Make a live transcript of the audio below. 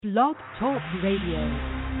Blog Talk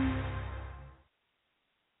Radio.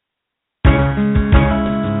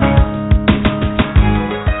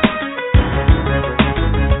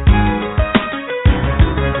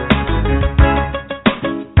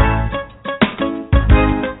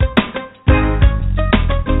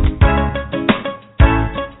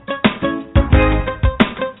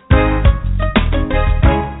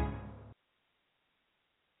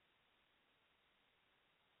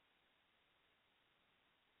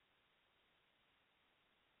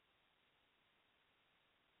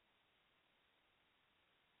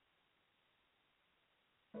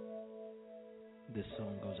 This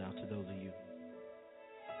song goes out to those of you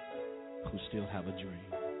who still have a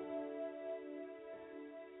dream.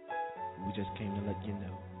 We just came to let you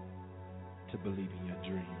know to believe in your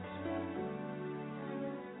dreams.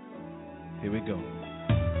 Here we go.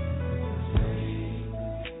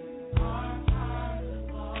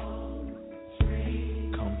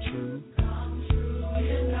 Come true.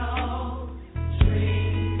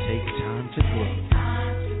 Take time to grow.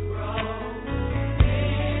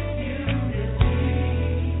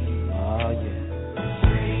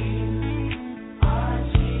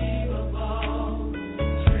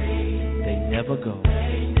 Never go.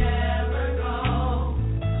 They never go.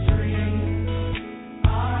 Dreams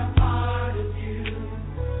are part of you.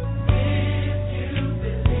 If you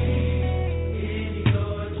believe in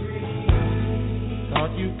your dreams.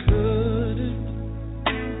 Thought you couldn't,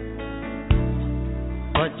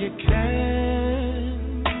 but you can.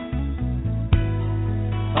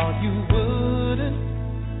 Thought you wouldn't,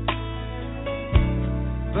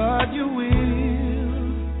 but you will.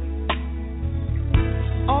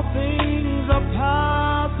 All things are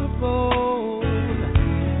possible,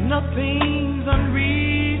 nothing's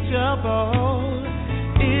unreachable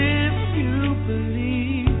if you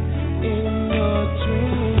believe in your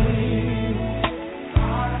dreams.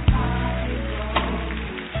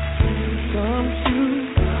 Come true.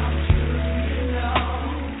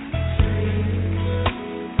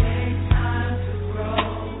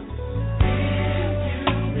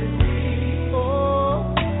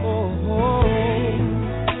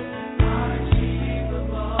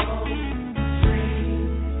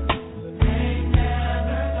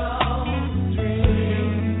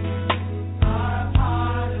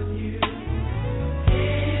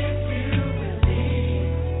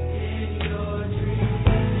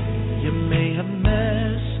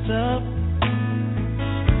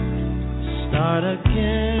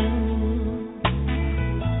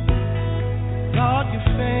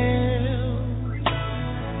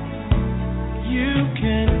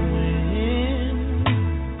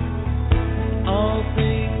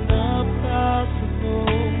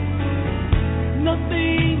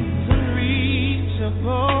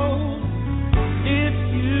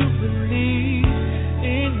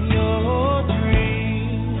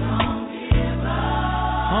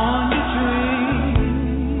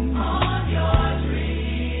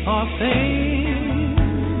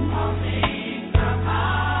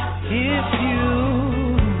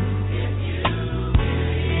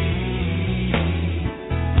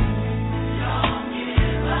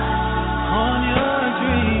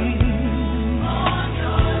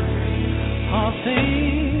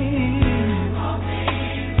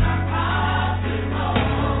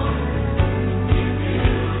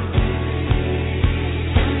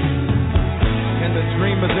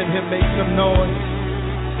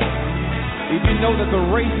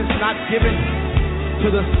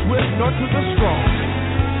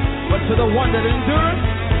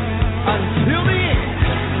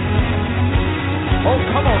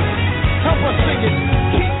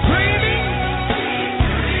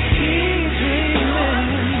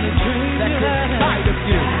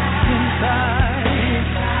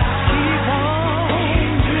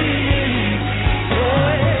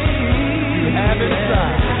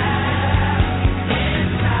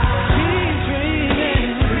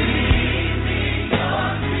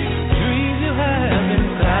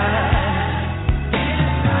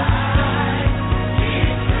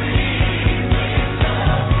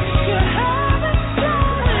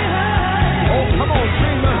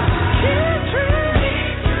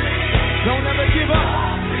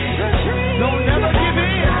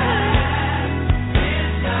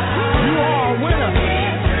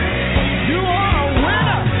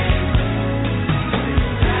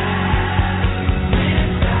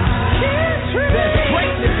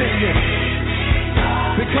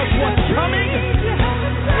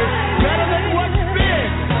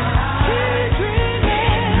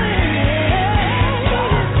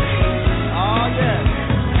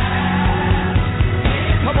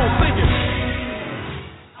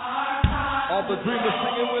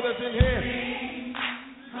 with us in here?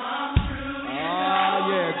 Ah,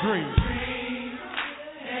 yeah, dreams.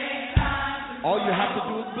 All you have to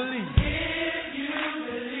do is believe.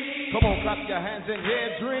 Come on, clap your hands in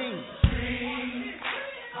here, dreams.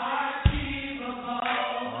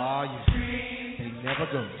 Ah, yeah. They never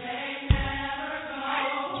go.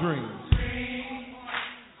 Dreams.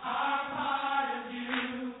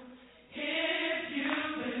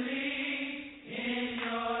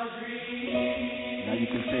 Now you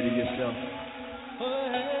can say to yourself, I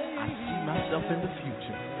see myself in the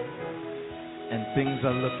future, and things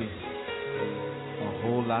are looking a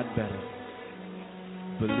whole lot better.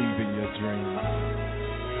 Believe in your dreams.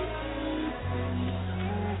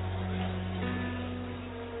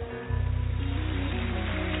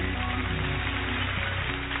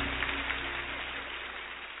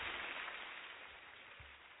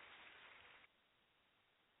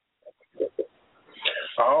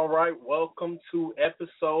 All right, welcome to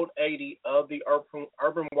episode 80 of the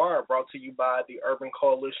Urban Wire, brought to you by the Urban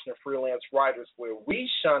Coalition of Freelance Writers, where we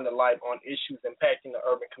shine the light on issues impacting the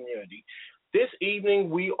urban community. This evening,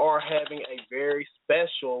 we are having a very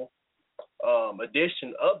special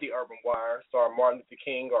edition of the Urban Wire, so our Martin Luther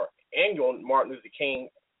King, our annual Martin Luther King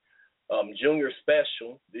Jr.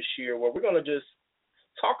 special this year, where we're going to just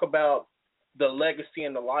talk about the legacy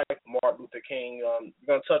and the life of Martin Luther King. We're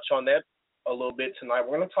going to touch on that a little bit tonight.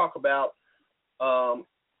 We're going to talk about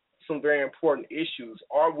some very important issues.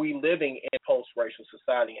 Are we living in a post-racial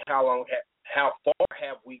society? How far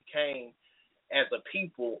have we came as a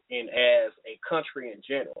people and as a country in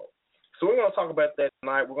general? So we're going to talk about that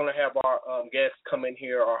tonight. We're going to have our guests come in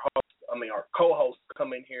here, our co-hosts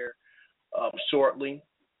come in here shortly.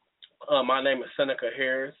 My name is Seneca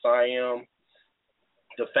Harris. I am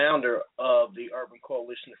the founder of the Urban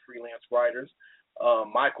Coalition of Freelance Writers.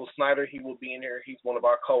 Michael Snyder, he will be in here. He's one of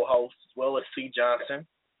our co-hosts, as well as C. Johnson.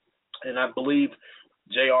 And I believe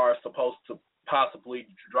JR is supposed to possibly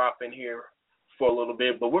drop in here for a little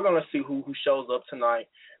bit, but we're going to see who shows up tonight.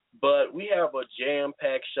 But we have a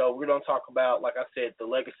jam-packed show. We're going to talk about, like I said, the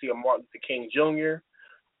legacy of Martin Luther King Jr.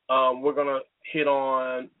 We're going to hit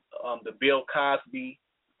on the Bill Cosby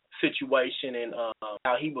situation and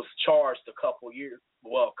how he was charged a couple of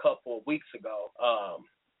weeks ago.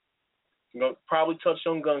 We're going to probably touch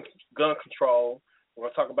on gun control. We're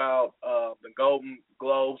going to talk about the Golden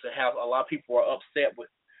Globes and how a lot of people are upset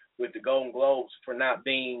with the Golden Globes for not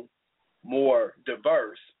being more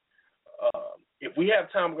diverse. If we have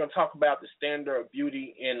time, we're going to talk about the standard of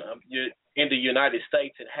beauty in the United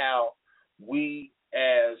States and how we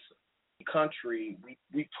as a country,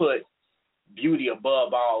 we put beauty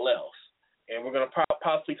above all else. And we're going to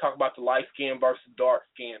possibly talk about the light skin versus dark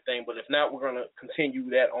skin thing. But if not, we're going to continue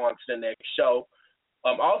that on to the next show.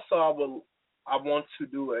 Also, I want to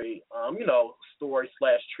do a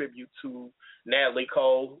story/tribute to Natalie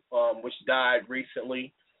Cole, which died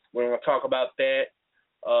recently. We're going to talk about that.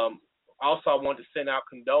 Also, I want to send out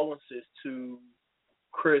condolences to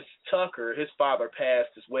Chris Tucker. His father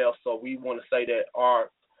passed as well, so we want to say that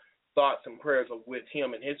our thoughts and prayers are with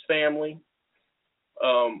him and his family.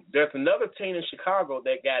 There's another teen in Chicago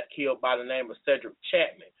that got killed by the name of Cedric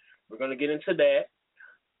Chapman. We're going to get into that.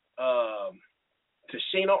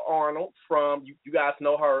 Tashina Arnold from, you guys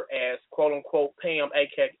know her as quote-unquote Pam,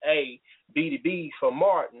 a.k.a. BDB for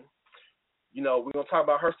Martin. You know, we're going to talk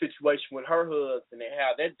about her situation with her husband and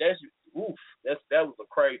how that was a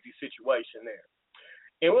crazy situation there.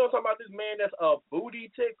 And we're going to talk about this man that's a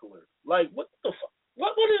booty tickler. Like, what the fuck?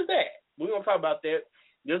 What is that? We're going to talk about that.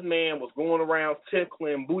 This man was going around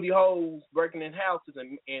tickling booty holes, breaking in houses,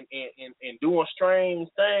 and doing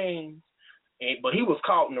strange things. But he was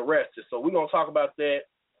caught and arrested. So we're going to talk about that.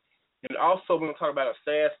 And also we're going to talk about a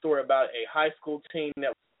sad story about a high school teen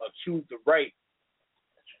that was accused of rape.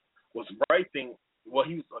 He was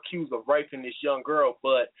accused of raping this young girl,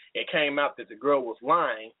 but it came out that the girl was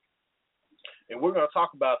lying. And we're going to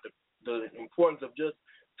talk about the importance of just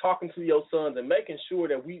talking to your sons and making sure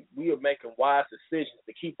that we are making wise decisions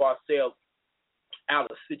to keep ourselves out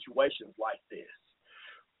of situations like this.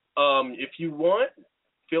 If you want,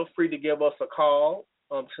 feel free to give us a call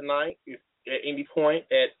tonight at any point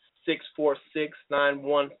at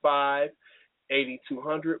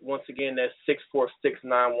 646-915-8200. Once again, that's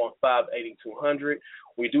 646-915-8200.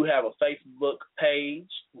 We do have a Facebook page.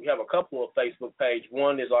 We have a couple of Facebook pages.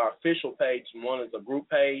 One is our official page and one is a group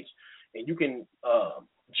page. And you can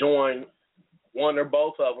join one or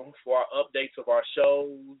both of them for our updates of our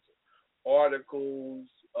shows, articles,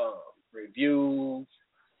 reviews,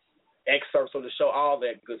 excerpts of the show, all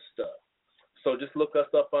that good stuff. So just look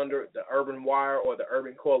us up under the Urban Wire or the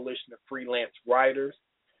Urban Coalition of Freelance Writers.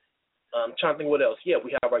 Trying to think what else. Yeah,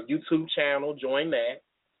 we have our YouTube channel. Join that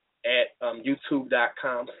at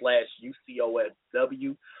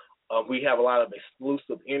youtube.com/UCOSW. We have a lot of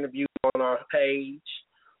exclusive interviews on our page.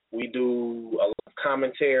 We do a lot of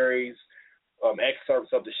commentaries,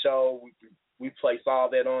 excerpts of the show. We place all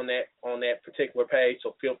that on that particular page,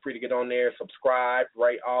 so feel free to get on there, subscribe,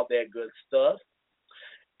 rate, all that good stuff.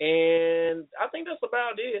 And I think that's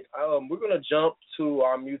about it. We're going to jump to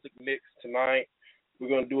our music mix tonight. We're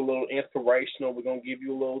going to do a little inspirational. We're going to give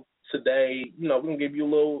you a little today, we're going to give you a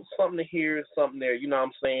little something to hear, something there, you know what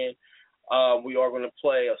I'm saying? We are going to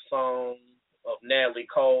play a song of Natalie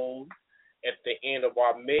Cole at the end of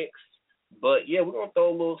our mix. But, yeah, we're going to throw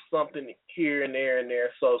a little something here and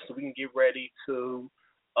there so we can get ready to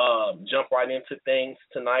jump right into things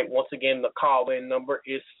tonight. Once again, the call-in number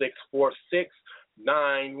is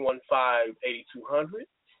 646-915-8200.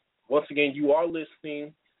 Once again, you are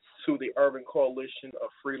listening to the Urban Coalition of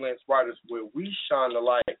Freelance Writers, where we shine the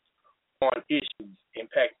light on issues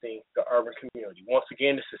impacting the urban community. Once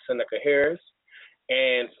again, this is Seneca Harris,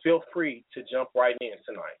 and feel free to jump right in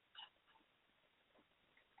tonight.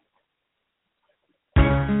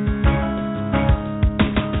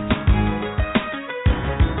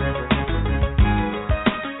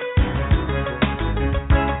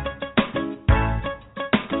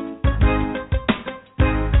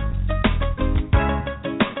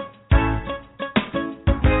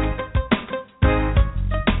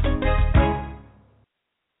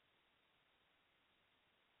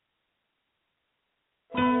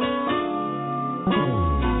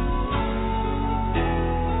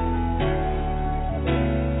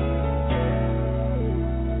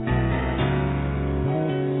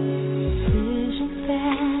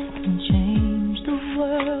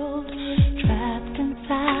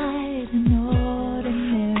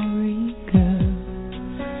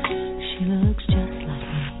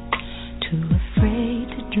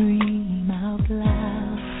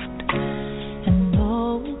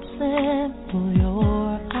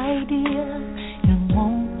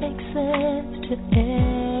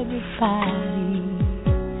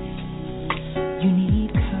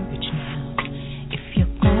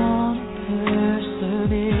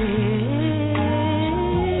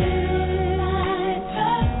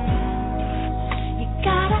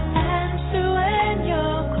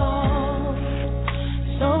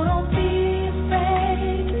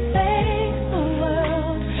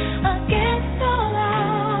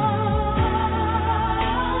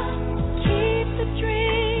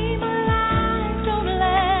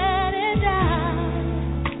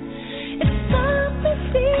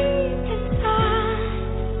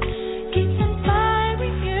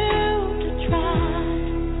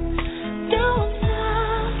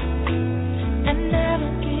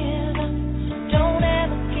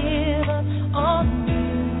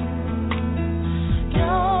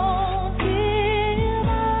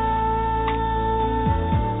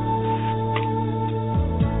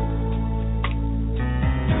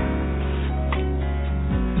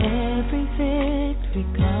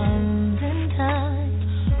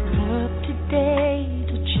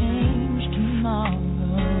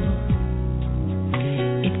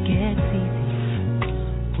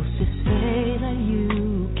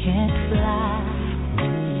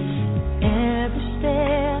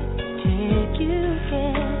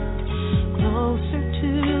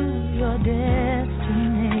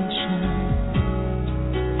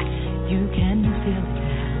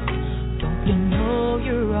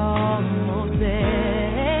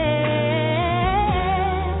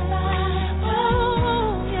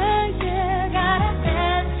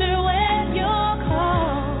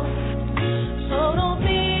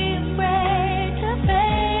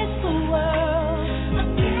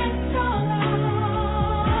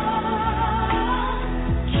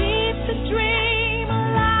 Dream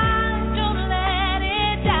alive, don't let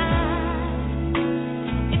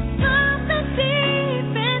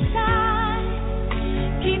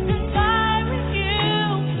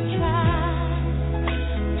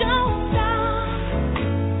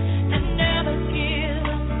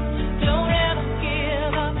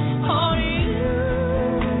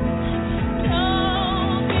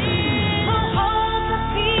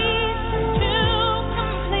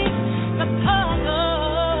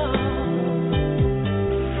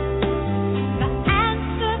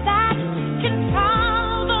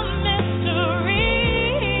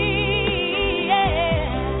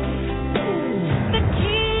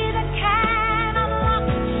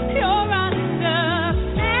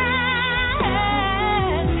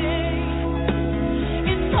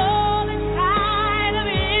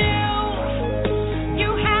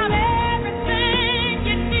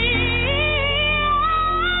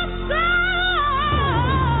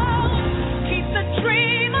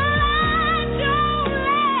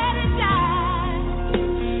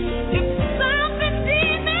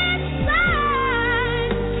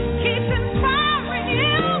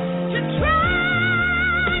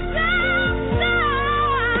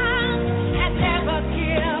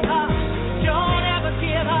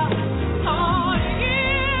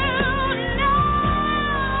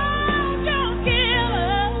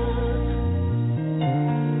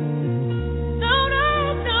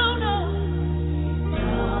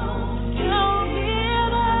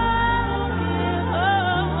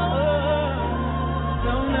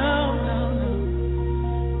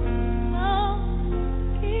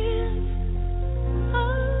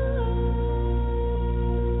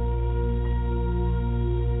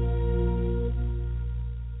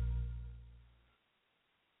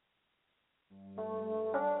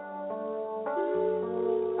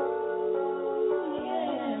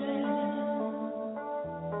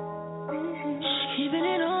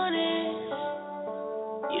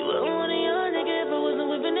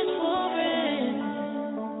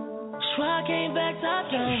came back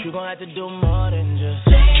top down. You gon' have to do more than just.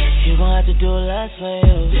 You gon' have to do less for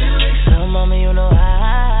you. Tell mama you know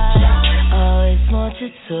I always want you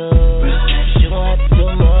to. You gon' have to do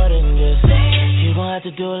more than just. You gon' have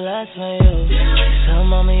to do less for you. Tell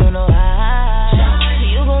mama you know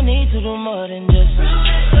you gon' need to do more than just.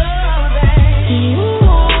 You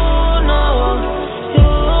know.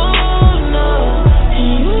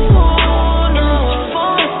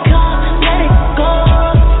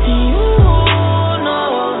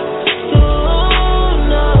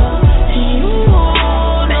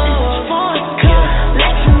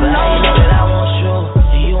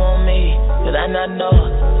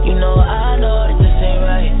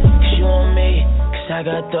 I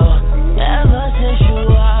got dough. Ever since you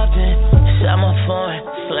walked in, inside my phone,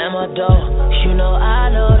 slam my door. You know I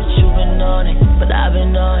know that you been on it, but I've been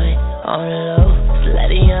on it, on the low. So let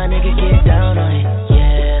a young nigga get down on it.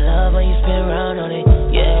 Yeah, love when you spin round on it.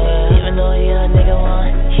 Yeah, even though a young nigga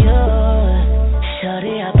want you.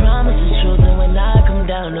 Shawty, I promise the truth, and when I come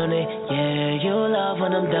down on it, yeah, you love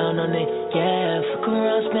when I'm down on it. Yeah, fuck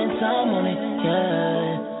around, spend time on it.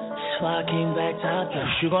 Yeah. I came back top down.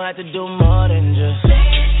 You gon' have to do more than just.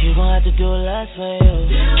 You gon' have to do less for you.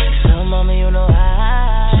 Tell mama you know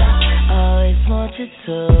I always want you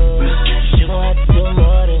to. You gon' have to do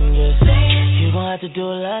more than just. You gon' have to do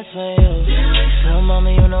less for you. Tell mama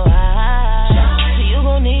you know you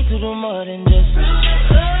gon' need to do more than just.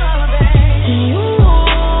 You know.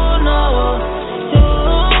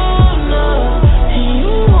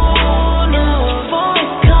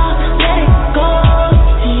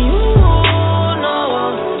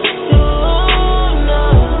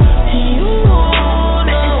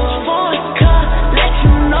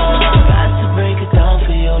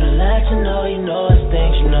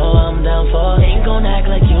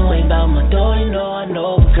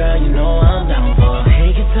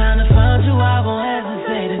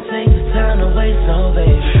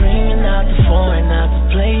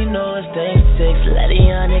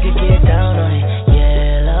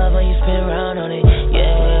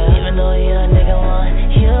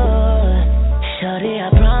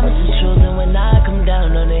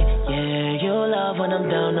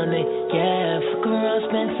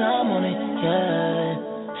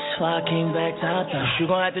 I came back top down. You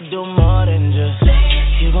gon' have to do more than just.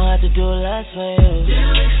 You gon' have to do less for you.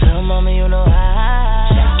 Tell mama you know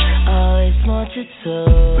I always want you to.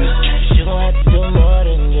 You gon' have to do more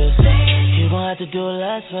than just. You gon' have to do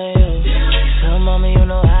less for you. Tell mama you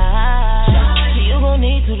know you gon'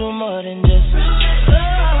 need to do more than just.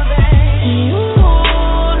 You know.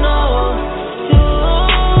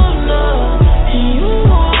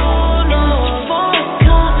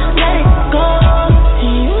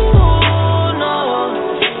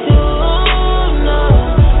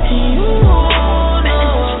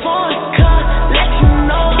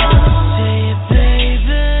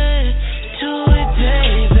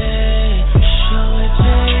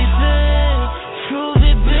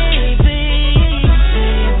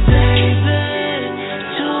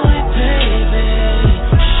 Baby,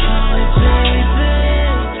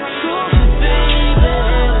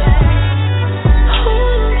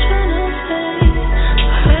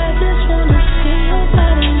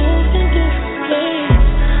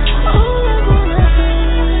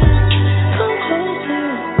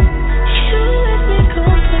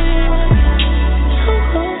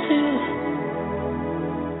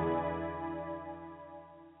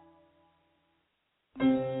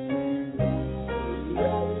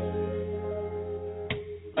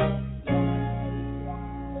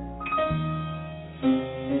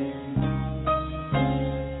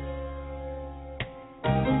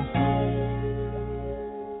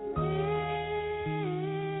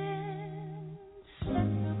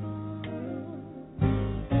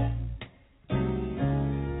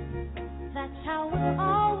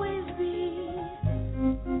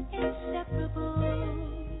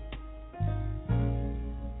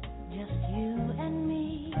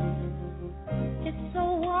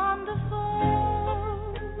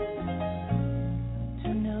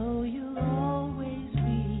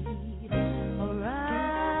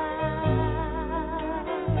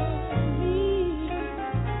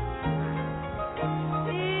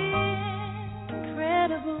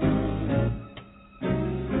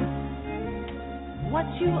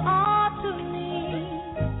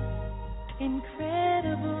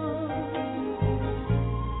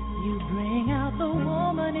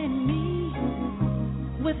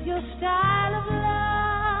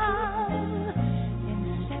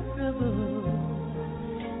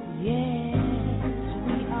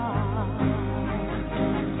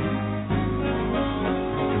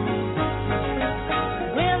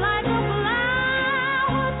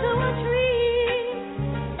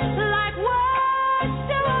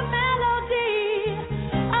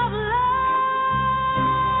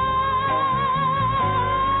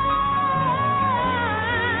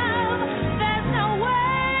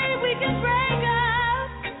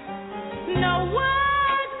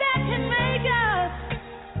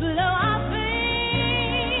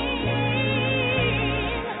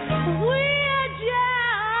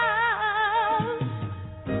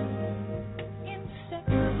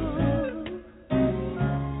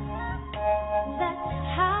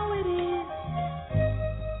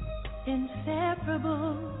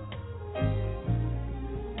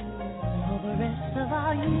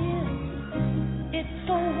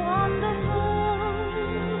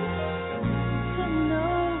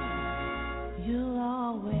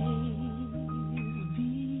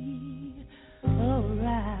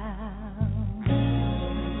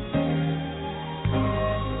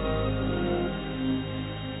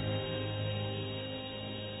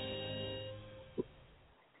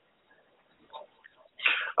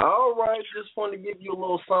 right. Just wanted to give you a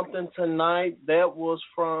little something tonight. That was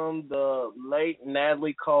from the late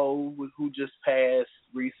Natalie Cole, who just passed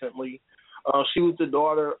recently. She was the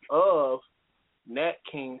daughter of Nat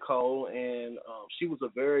King Cole, and she was a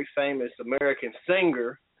very famous American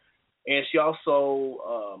singer. And she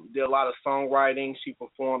also did a lot of songwriting. She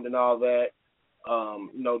performed and all that.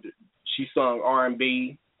 She sung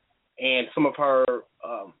R&B, and some of her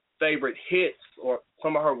favorite hits, or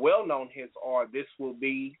some of her well-known hits, are "This Will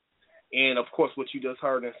Be," and of course what you just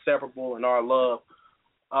heard, "Inseparable" and "Our Love."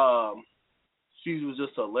 She was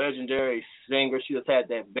just a legendary singer. She just had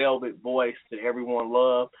that velvet voice that everyone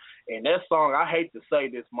loved. And that song, I hate to say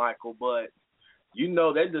this, Michael, but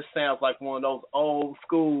that just sounds like one of those old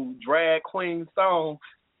school drag queen songs.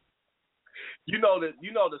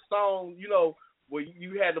 The song, where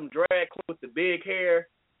you had them drag queens with the big hair,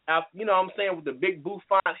 what I'm saying, with the big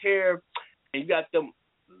bouffant hair, and you got them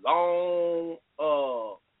long,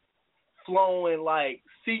 flowing, like,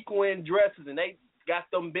 sequin dresses, and they got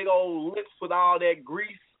them big old lips with all that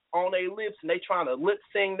grease on their lips, and they trying to lip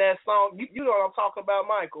sing that song. You know what I'm talking about,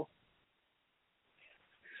 Michael?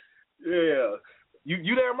 Yeah.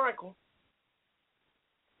 You there, Michael?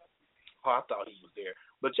 Oh, I thought he was there.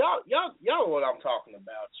 But y'all know what I'm talking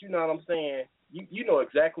about. You know what I'm saying? You know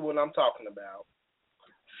exactly what I'm talking about.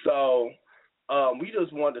 So we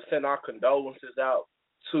just wanted to send our condolences out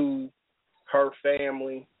to her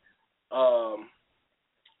family.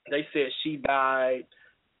 They said she died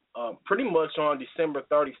pretty much on December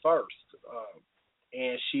 31st,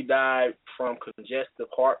 and she died from congestive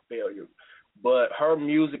heart failure. But her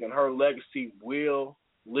music and her legacy will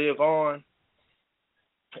live on.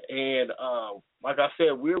 And like I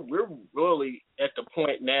said, we're really at the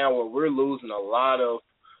point now where we're losing a lot of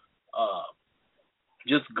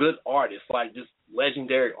just good artists, like just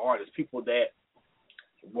legendary artists, people that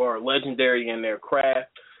were legendary in their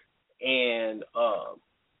craft. And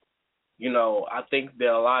I think that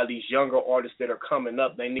a lot of these younger artists that are coming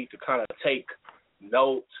up, they need to kind of take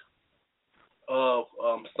note of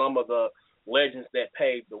some of the legends that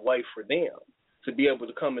paved the way for them to be able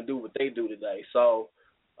to come and do what they do today. So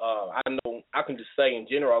I know I can just say in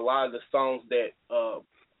general, a lot of the songs that are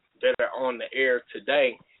on the air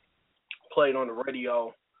today, played on the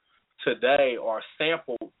radio today, are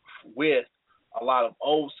sampled with a lot of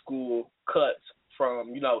old school cuts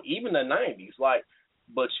from, even the 90s.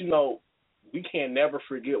 But we can never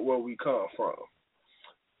forget where we come from.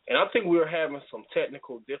 And I think we're having some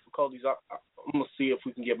technical difficulties. I'm going to see if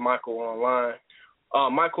we can get Michael online.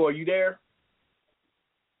 Michael, are you there?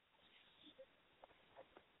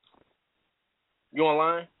 You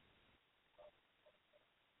online?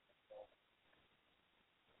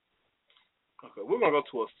 Okay, we're going to go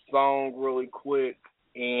to a song really quick,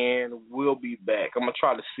 and we'll be back. I'm going to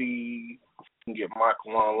try to see if we can get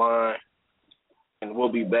Michael online, and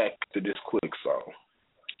we'll be back to this quick song.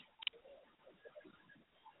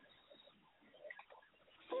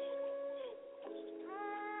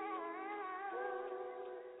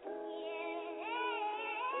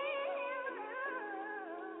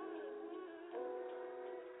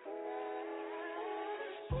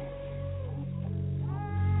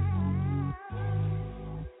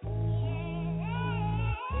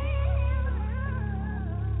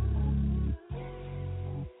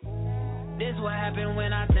 What happened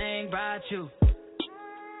when I think about you?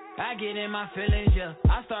 I get in my feelings, yeah.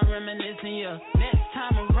 I start reminiscing, yeah. Next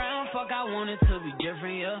time around, fuck, I want it to be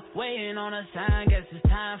different, yeah. Waiting on a sign, guess it's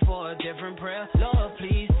time for a different prayer. Lord,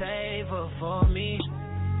 please save her for me.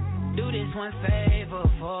 Do this one favor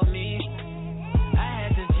for me. I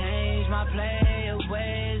had to change my player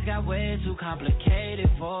ways, got way too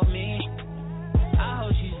complicated for me. I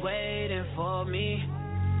hope she's waiting for me.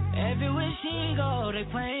 Everywhere she go, they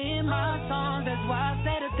playing my song. That's why I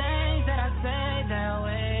say the things that I say that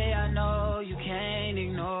way. I know you can't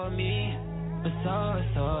ignore me, but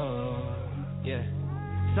yeah.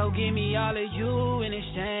 So give me all of you in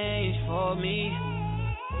exchange for me.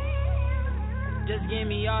 Just give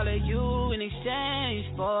me all of you in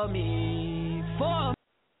exchange for me.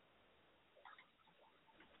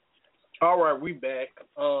 All right, we back.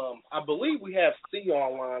 I believe we have C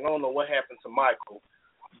online. I don't know what happened to Michael.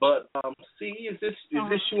 But C, is this you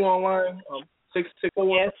online?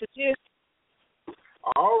 664. Yes, it is.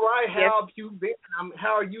 All right, yes. How have you been?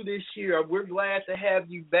 How are you this year? We're glad to have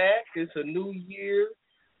you back. It's a new year.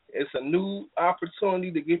 It's a new opportunity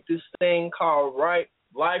to get this thing called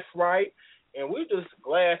Life Right, and we're just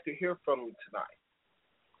glad to hear from you tonight.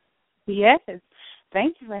 Yes,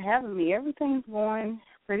 thank you for having me. Everything's going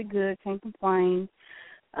pretty good. Can't complain.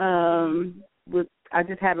 I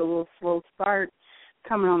just had a little slow start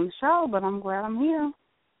coming on the show, but I'm glad I'm here.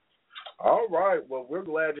 All right. Well, we're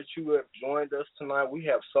glad that you have joined us tonight. We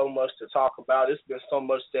have so much to talk about. It's been so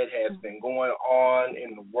much that has been going on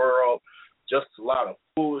in the world. Just a lot of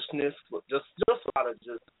foolishness. Just a lot of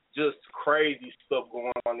just crazy stuff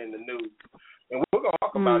going on in the news, and we're gonna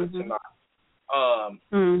talk about it tonight.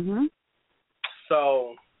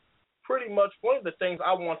 So, pretty much one of the things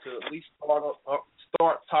I want to at least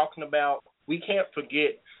start talking about. We can't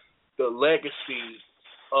forget the legacy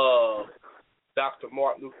of Dr.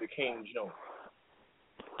 Martin Luther King Jr.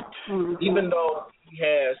 Even though he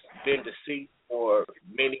has been deceased for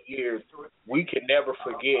many years, we can never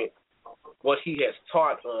forget what he has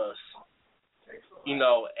taught us,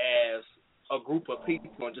 as a group of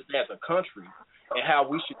people and just as a country, and how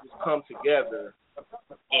we should just come together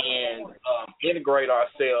and integrate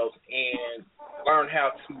ourselves and learn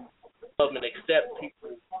how to love and accept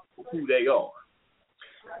people for who they are.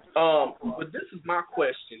 But this is my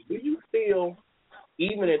question. Do you feel,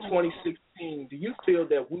 even in 2016, do you feel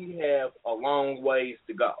that we have a long ways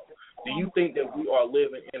to go? Do you think that we are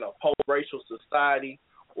living in a post-racial society,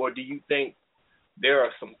 or do you think there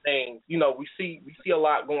are some things, we see a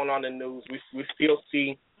lot going on in the news. We still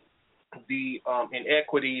see the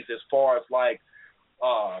inequities as far as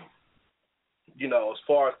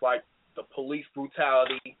the police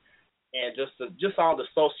brutality and just all the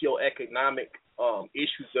socioeconomic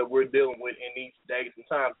issues that we're dealing with in these days and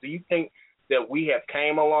times. Do you think that we have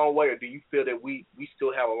came a long way, or do you feel that we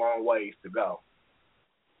still have a long ways to go?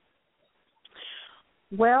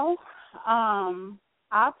 Well,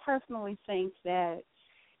 I personally think that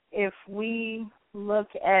if we look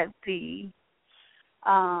at the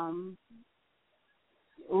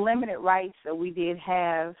limited rights that we did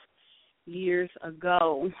have years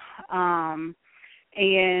ago,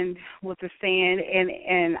 and with the stand,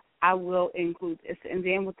 and I will include this, and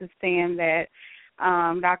then with the stand that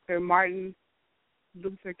Dr. Martin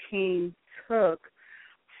Luther King took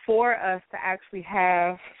for us to actually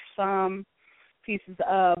have some pieces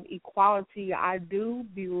of equality, I do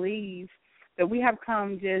believe that we have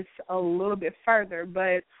come just a little bit further.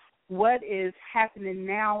 But what is happening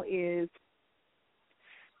now is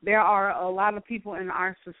there are a lot of people in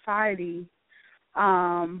our society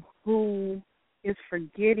who is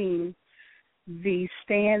forgetting the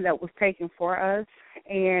stand that was taken for us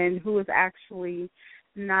and who is actually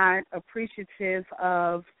not appreciative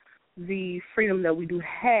of the freedom that we do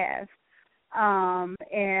have.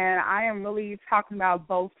 And I am really talking about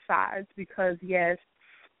both sides because, yes,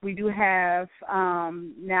 we do have,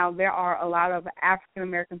 now there are a lot of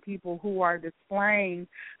African-American people who are displaying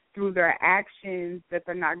through their actions that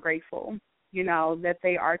they're not grateful, that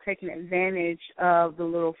they are taking advantage of the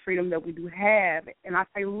little freedom that we do have. And I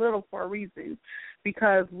say little for a reason,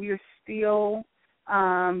 because we are still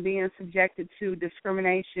being subjected to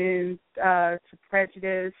discrimination, to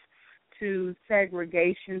prejudice, to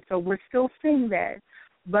segregation. So we're still seeing that.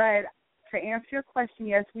 But to answer your question,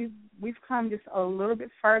 yes, we've come just a little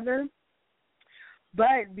bit further.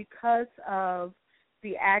 But because of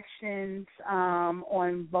the actions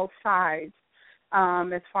on both sides,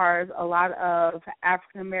 as far as a lot of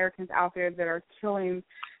African Americans out there that are killing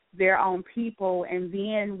their own people, and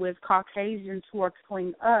then with Caucasians who are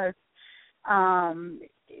killing us,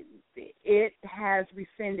 it has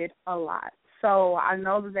rescinded a lot. So I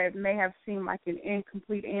know that may have seemed like an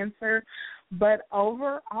incomplete answer, but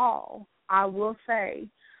overall, I will say,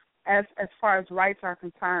 as far as rights are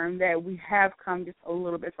concerned, that we have come just a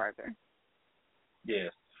little bit further.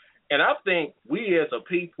 Yes. And I think we as a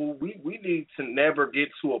people, we need to never get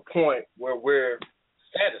to a point where we're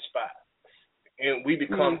satisfied and we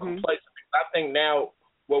become complacent. I think now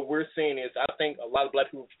what we're seeing is, I think a lot of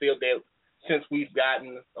black people feel that since we've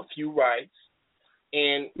gotten a few rights,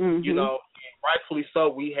 and, rightfully so,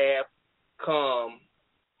 we have come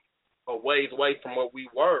a ways away from what we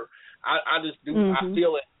were. I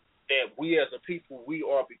feel that we as a people, we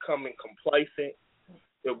are becoming complacent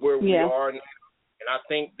at where we are now. And I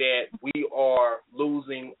think that we are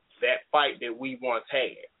losing that fight that we once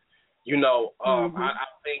had. I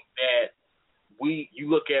think that you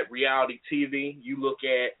look at reality TV, you look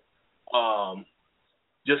at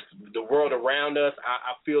just the world around us.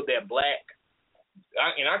 I feel that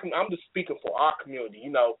I'm just speaking for our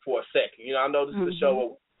community, for a second. I know this is a show where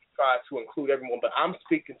we try to include everyone, but I'm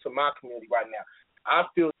speaking to my community right now. I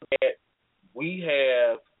feel that we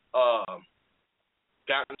have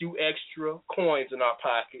gotten a few extra coins in our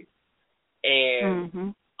pocket,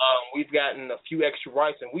 and we've gotten a few extra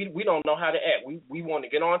rights, and we don't know how to act. We want to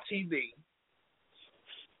get on TV.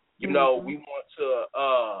 We want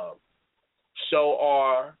to show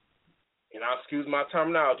our, and I'll excuse my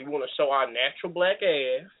terminology, we want to show our natural black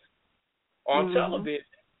ass on television,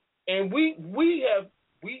 and we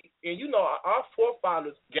our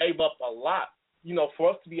forefathers gave up a lot,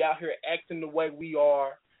 for us to be out here acting the way we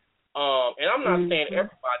are. And I'm not saying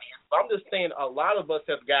everybody is, but I'm just saying a lot of us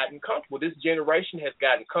have gotten comfortable. This generation has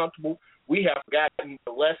gotten comfortable. We have forgotten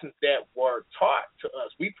the lessons that were taught to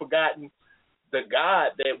us. We've forgotten the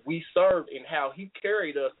God that we served and how He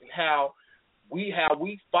carried us and how we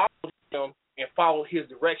followed Him and followed His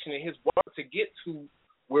direction and His word to get to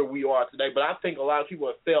where we are today. But I think a lot of people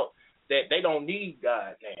have felt that they don't need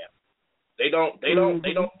God now. They don't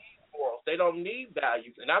need morals. They don't need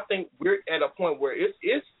values. And I think we're at a point where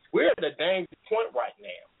we're at a dangerous point right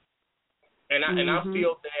now. And I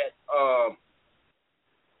feel that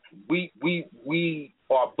we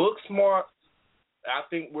are book smart. I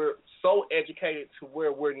think we're so educated to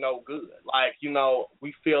where we're no good. Like,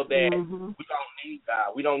 we feel that we don't need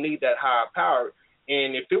God. We don't need that higher power.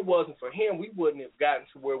 And if it wasn't for Him, we wouldn't have gotten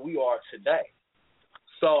to where we are today.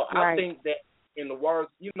 So I think that in the words,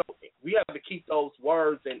 we have to keep those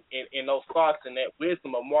words and those thoughts and that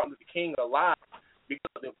wisdom of Martin Luther King alive,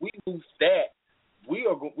 because if we lose that, we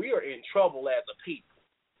are in trouble as a people.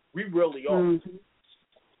 We really are.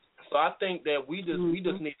 So I think that we just need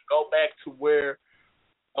to go back to where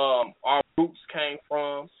our roots came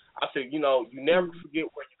from. I said, you never forget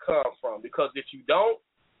where you come from, because if you don't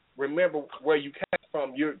remember where you came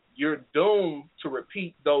from, you're doomed to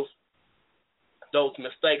repeat those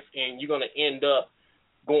mistakes, and you're going to end up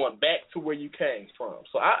going back to where you came from.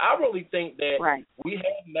 So I really think that we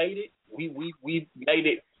have made it. We made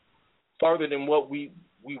it further than what we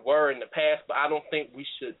were in the past, but I don't think we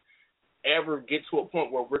should ever get to a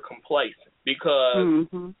point where we're complacent, because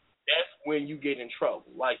that's when you get in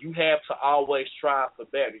trouble. Like, you have to always strive for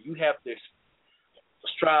better. You have to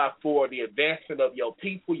strive for the advancement of your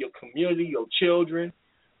people, your community, your children,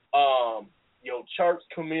 your church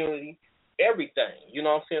community, everything. You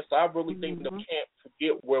know what I'm saying? So I really think that we can't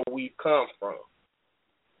forget where we've come from.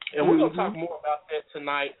 And we're going to talk more about that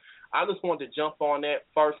tonight. I just wanted to jump on that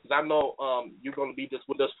first, because I know you're going to be just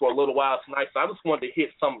with us for a little while tonight. So I just wanted to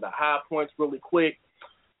hit some of the high points really quick.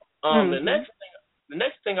 The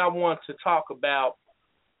next thing I wanted to talk about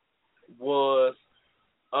was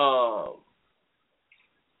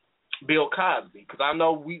Bill Cosby, because I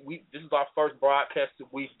know we this is our first broadcast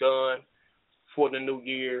that we've done for the new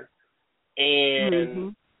year,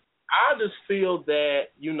 and I just feel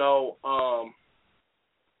that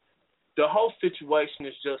the whole situation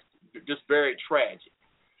is just very tragic,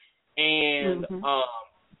 and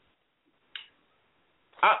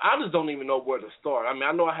I just don't even know where to start. I mean,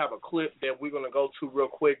 I know I have a clip that we're going to go to real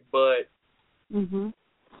quick, but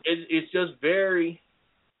it's just very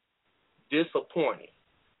disappointing.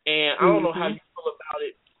 And I don't know how you feel about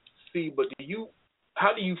it, C, but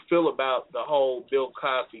how do you feel about the whole Bill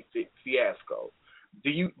Cosby fiasco?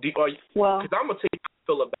 Because I'm going to tell you how I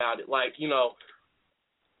feel about it. Like, and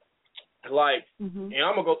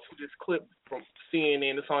I'm going to go to this clip from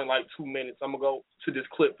CNN. It's only like 2 minutes. I'm going to go to this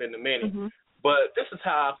clip in a minute. But this is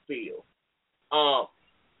how I feel.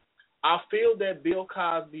 I feel that Bill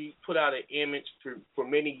Cosby put out an image for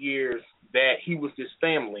many years that he was this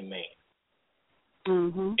family man.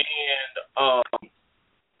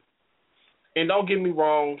 And don't get me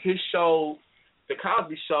wrong, his show, The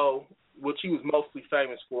Cosby Show, which he was mostly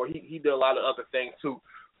famous for, he did a lot of other things too.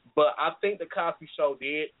 But I think The Cosby Show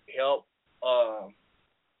did help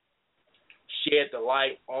shed the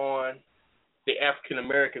light on the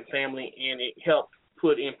African-American family, and it helped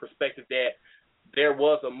put in perspective that there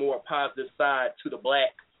was a more positive side to the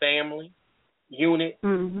black family unit.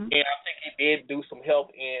 And I think it did do some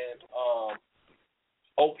help in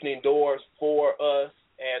opening doors for us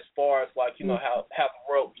as far as, like, how the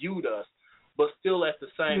world viewed us. But still at the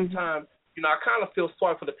same time, I kind of feel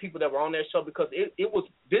sorry for the people that were on that show, because it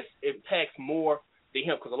impacts more to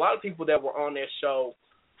him, because a lot of people that were on that show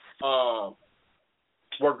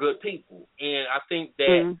were good people. And I think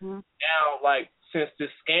that now, like, since this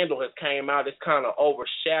scandal has came out, it's kind of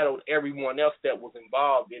overshadowed everyone else that was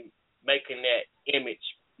involved in making that image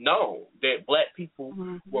known, that black people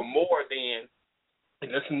were more than,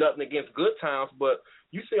 and that's nothing against Good Times, but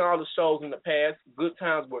you see all the shows in the past, Good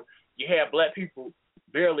Times, where you had black people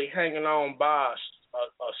barely hanging on by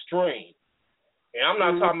a string. And I'm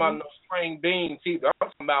not talking about no string beans either. I'm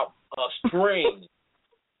talking about a string.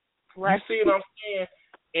 You see what I'm saying?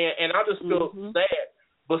 And I just feel sad.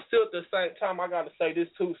 But still at the same time, I got to say this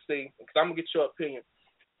too, C, because I'm going to get your opinion.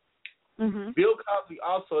 Bill Cosby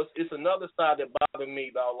also, it's another side that bothered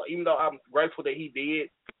me, though. Like, even though I'm grateful that he did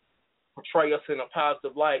portray us in a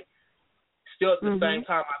positive light, still at the same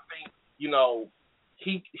time, I think,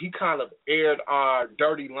 he kind of aired our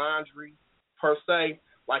dirty laundry, per se,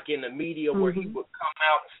 like in the media where he would come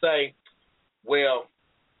out and say, well,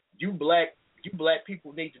 you black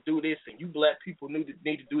people need to do this, and you black people need to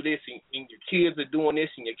do this, and your kids are doing this,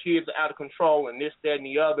 and your kids are out of control, and this, that, and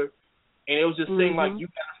the other. And it was just seemed like you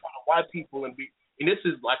got in front of white people and this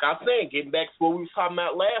is, like I was saying, getting back to what we was talking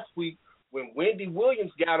about last week, when Wendy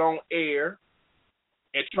Williams got on air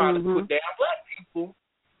and tried to put down black people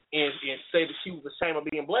and say that she was ashamed of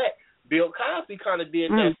being black, Bill Cosby kind of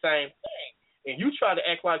did that same thing. And you try to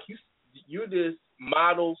act like you're this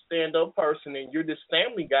model stand-up person and you're this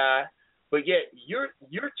family guy, but yet you're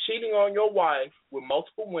cheating on your wife with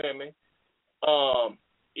multiple women.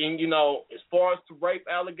 And, you know, as far as the rape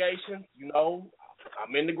allegations, you know,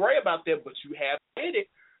 I'm in the gray about that, but you have admitted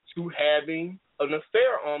to having an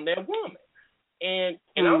affair on that woman. And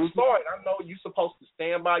I'm sorry, I know you're supposed to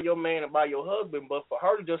stand by your man and by your husband, but for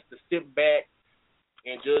her just to sit back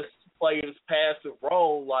and just play this passive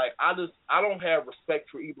role, like, I don't have respect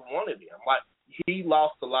for either one of them. Like, he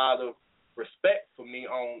lost a lot of respect for me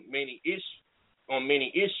on many issues.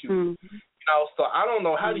 You know, so I don't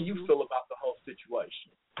know. How do you feel about the whole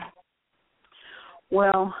situation?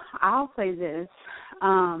 Well, I'll say this.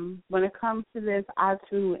 When it comes to this, I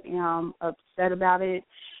too am upset about it,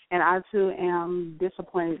 and I too am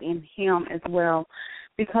disappointed in him as well,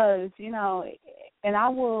 because, you know, and I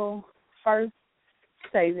will first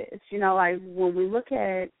say this, you know, like when we look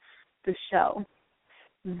at the show,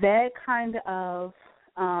 that kind of,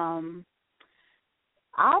 I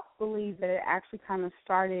believe that it actually kind of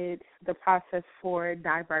started the process for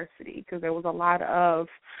diversity, because there was a lot of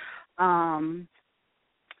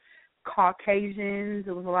Caucasians,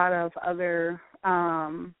 there was a lot of other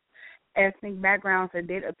ethnic backgrounds that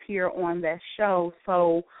did appear on that show.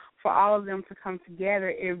 So for all of them to come together,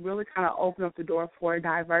 it really kind of opened up the door for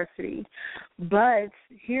diversity. But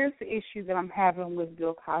here's the issue that I'm having with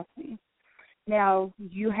Bill Cosby. Now,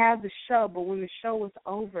 you have the show, but when the show is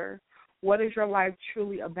over, what is your life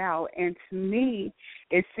truly about? And to me,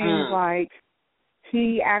 it seems like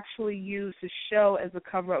he actually used the show as a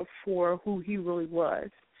cover-up for who he really was.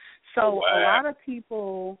 So a lot of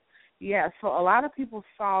people,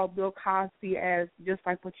 saw Bill Cosby as, just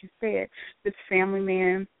like what you said, this family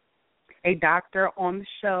man, a doctor on the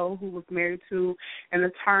show who was married to an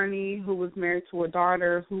attorney, who was married to a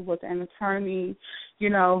daughter who was an attorney, you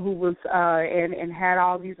know, who was and had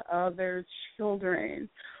all these other children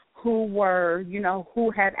who were, you know,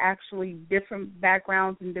 who had actually different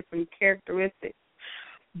backgrounds and different characteristics.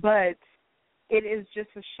 But it is just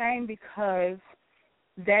a shame, because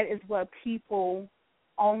that is what people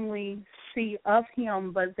only see of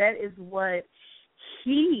him, but that is what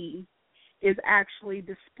he is actually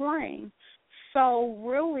displaying. So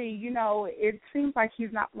really, you know, it seems like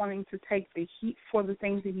he's not wanting to take the heat for the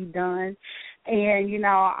things that he's done. And, you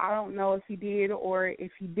know, I don't know if he did or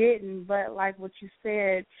if he didn't, but like what you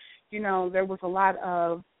said, you know, there was a lot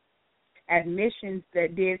of admissions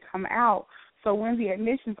that did come out. So when the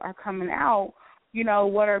admissions are coming out, you know,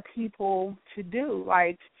 what are people to do?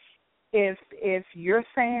 Like, if you're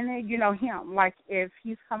saying it, you know, him, like if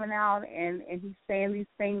he's coming out and he's saying these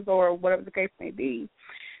things or whatever the case may be,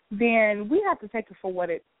 then we have to take it for what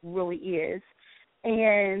it really is.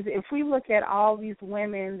 And if we look at all these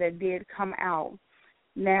women that did come out,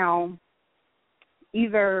 now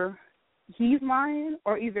either he's lying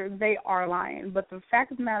or either they are lying. But the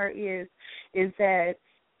fact of the matter is that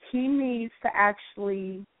he needs to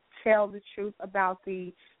actually tell the truth about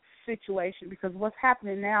the situation, because what's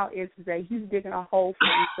happening now is that he's digging a hole for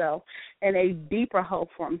himself, and a deeper hole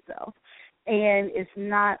for himself, and it's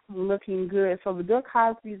not looking good. So the Bill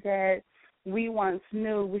Cosby that we once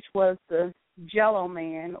knew, which was the Jello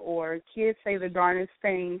man, or kids say the darndest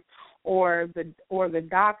thing, or the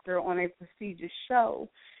doctor on a prestigious show,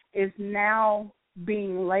 is now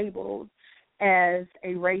being labeled as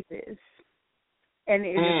a rapist, and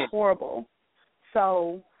it is horrible.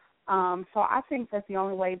 So I think that the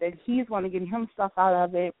only way that he's going to get himself out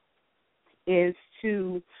of it is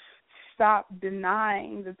to stop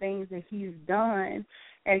denying the things that he's done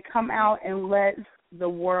and come out and let the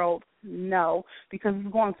world know, because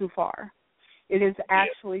it's going too far. It is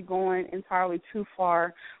actually going entirely too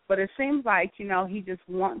far. But it seems like, you know, he just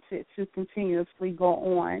wants it to continuously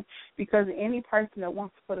go on, because any person that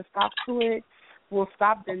wants to put a stop to it will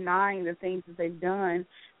stop denying the things that they've done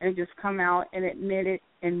and just come out and admit it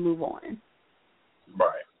and move on.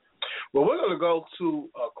 Right. Well, we're going to go to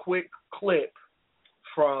a quick clip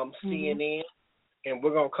from CNN, and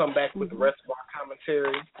we're going to come back with the rest of our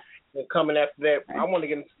commentary. And coming after that, I want to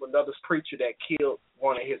get into another preacher that killed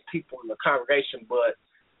one of his people in the congregation, but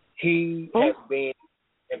he has been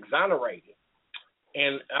exonerated.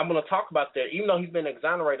 And I'm going to talk about that. Even though he's been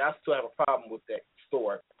exonerated, I still have a problem with that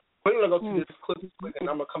story. We're going to go to this clip quick, and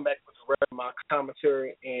I'm going to come back with the rest of my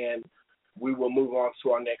commentary, and we will move on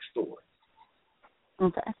to our next story.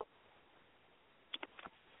 Okay.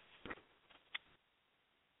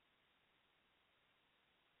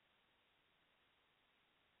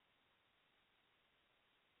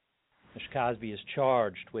 Mr. Cosby is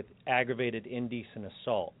charged with aggravated indecent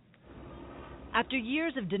assault. After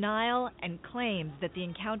years of denial and claims that the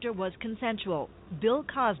encounter was consensual, Bill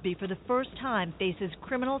Cosby for the first time faces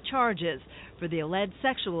criminal charges for the alleged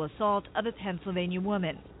sexual assault of a Pennsylvania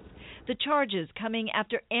woman. The charges coming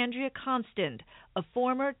after Andrea Constand, a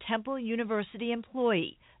former Temple University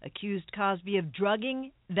employee, accused Cosby of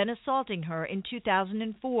drugging, then assaulting her in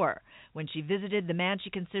 2004 when she visited the man she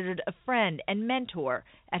considered a friend and mentor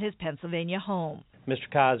at his Pennsylvania home. Mr.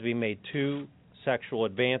 Cosby made 2 sexual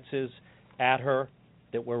advances at her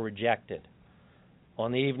that were rejected.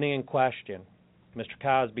 On the evening in question, Mr.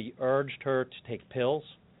 Cosby urged her to take pills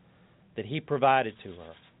that he provided to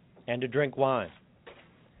her and to drink wine,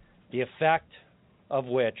 the effect of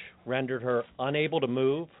which rendered her unable to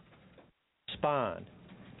move, respond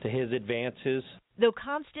to his advances. Though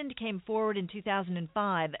Constand came forward in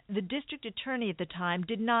 2005, the district attorney at the time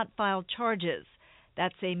did not file charges.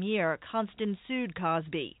 That same year, Constand sued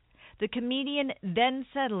Cosby, the comedian then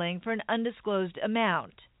settling for an undisclosed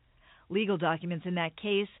amount. Legal documents in that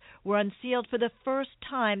case were unsealed for the first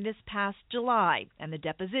time this past July, and the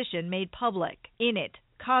deposition made public. In it,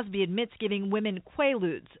 Cosby admits giving women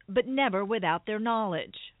Quaaludes, but never without their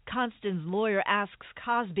knowledge. Constand's lawyer asks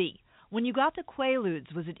Cosby, when you got the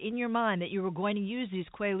Quaaludes, was it in your mind that you were going to use these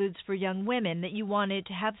Quaaludes for young women that you wanted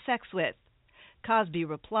to have sex with? Cosby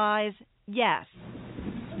replies, yes.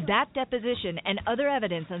 That deposition and other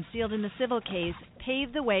evidence unsealed in the civil case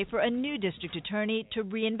paved the way for a new district attorney to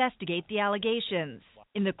reinvestigate the allegations.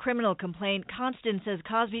 In the criminal complaint, Constand says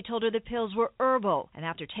Cosby told her the pills were herbal, and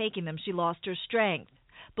after taking them she lost her strength,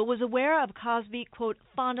 but was aware of Cosby, quote,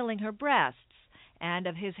 fondling her breasts and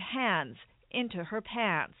of his hands into her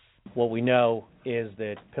pants. What we know is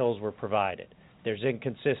that pills were provided. There's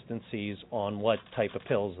inconsistencies on what type of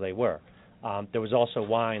pills they were. There was also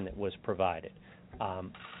wine that was provided.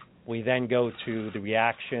 We then go to the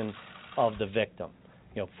reaction of the victim,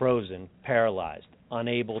 frozen, paralyzed,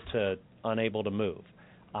 unable to move.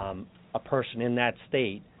 A person in that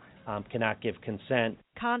state cannot give consent.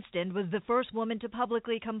 Constand was the first woman to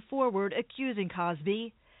publicly come forward accusing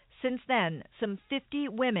Cosby. Since then, some 50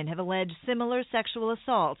 women have alleged similar sexual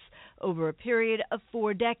assaults over a period of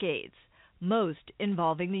 4 decades, most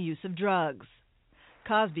involving the use of drugs.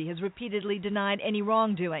 Cosby has repeatedly denied any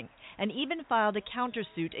wrongdoing and even filed a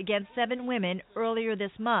countersuit against 7 women earlier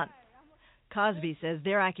this month. Cosby says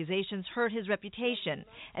their accusations hurt his reputation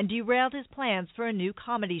and derailed his plans for a new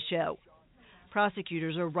comedy show.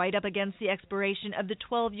 Prosecutors are right up against the expiration of the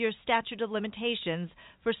 12-year statute of limitations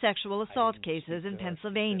for sexual assault cases in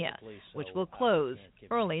Pennsylvania, which will close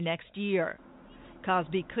early next year.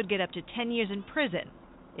 Cosby could get up to 10 years in prison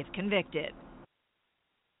if convicted.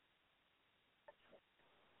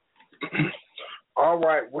 All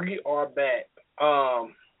right, we are back.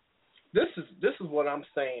 This is what I'm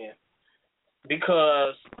saying,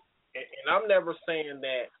 because, and I'm never saying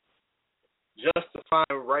that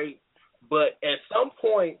justifying rape, but at some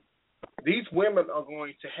point, these women are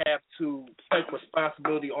going to have to take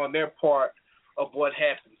responsibility on their part of what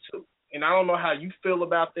happened to. And I don't know how you feel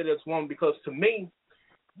about that as a woman, because to me,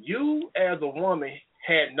 you as a woman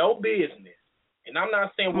had no business, and I'm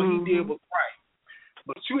not saying what he did was right,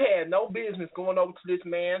 but you had no business going over to this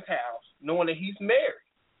man's house knowing that he's married.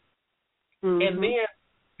 And then,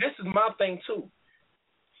 this is my thing too.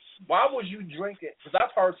 Why was you drinking? Because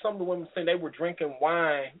I've heard some of the women say they were drinking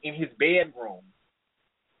wine in his bedroom.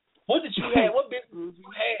 What did you have? What business did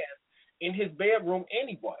you have in his bedroom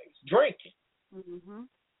anyways, drinking?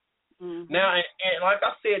 Now, and like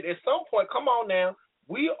I said, at some point, come on now,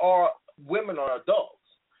 women are adults.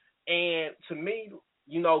 And to me,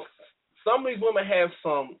 some of these women have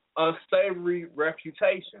some unsavory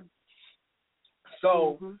reputation.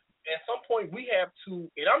 So at some point we have to,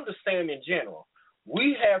 and I'm just saying in general,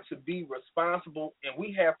 we have to be responsible and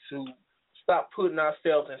we have to stop putting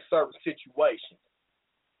ourselves in certain situations.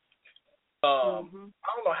 I don't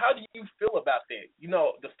know, how do you feel about that?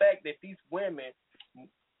 The fact that these women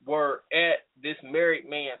were at this married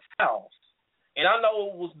man's house, and I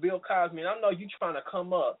know it was Bill Cosby, and I know you trying to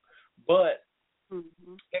come up, but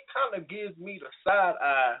it kind of gives me the side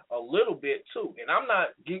eye a little bit too. And I'm not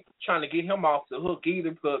trying to get him off the hook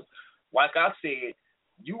either, because, like I said,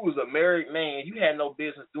 you was a married man. You had no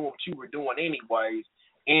business doing what you were doing anyways.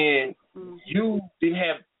 and you didn't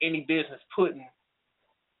have any business putting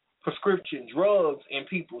prescription drugs in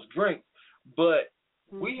people's drinks. But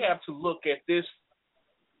we have to look at this,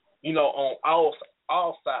 you know, on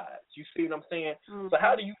all sides. You see what I'm saying? So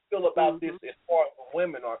how do you feel about this as far as the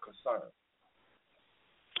women are concerned?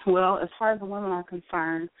 Well, as far as the women are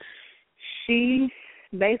concerned, she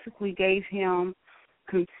basically gave him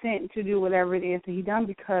consent to do whatever it is that he done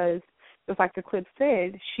because, just like the clip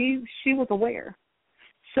said, she was aware.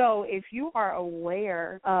 So if you are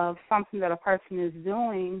aware of something that a person is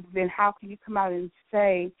doing, then how can you come out and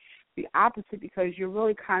say the opposite, because you're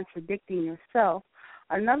really contradicting yourself?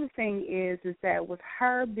 Another thing is that with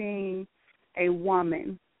her being a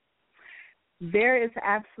woman, there is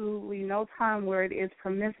absolutely no time where it is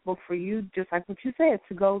permissible for you, just like what you said,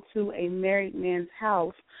 to go to a married man's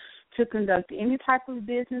house to conduct any type of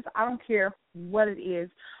business. I don't care what it is.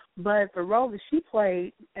 But the role that she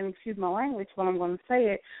played, and excuse my language when I'm going to say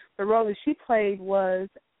it, the role that she played was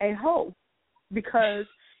a hoe, because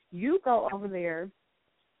you go over there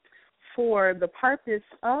for the purpose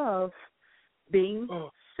of being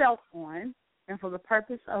self-on and for the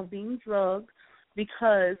purpose of being drugged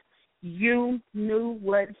because you knew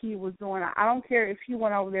what he was doing. I don't care if you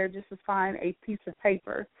went over there just to sign a piece of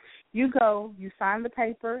paper. You go, you sign the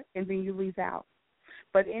paper, and then you leave out.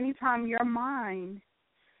 But anytime your mind,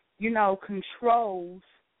 you know, controls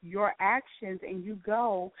your actions and you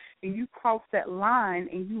go and you cross that line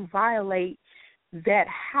and you violate that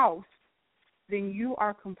house, then you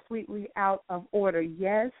are completely out of order.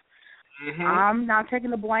 Yes, I'm not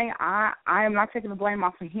taking the blame. I am not taking the blame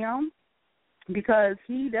off of him because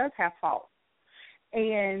he does have fault.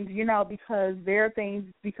 And, you know, because there are things,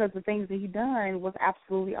 because the things that he done was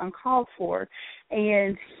absolutely uncalled for.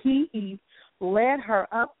 And he led her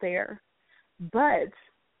up there, but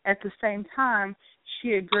at the same time,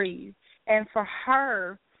 she agreed. And for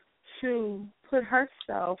her to put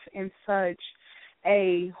herself in such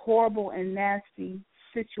a horrible and nasty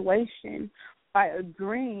situation by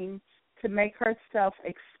agreeing to make herself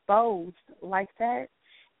exposed like that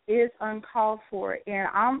is uncalled for. And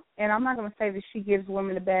I'm not going to say that she gives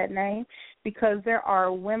women a bad name, because there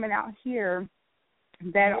are women out here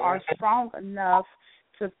that are strong enough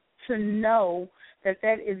to know that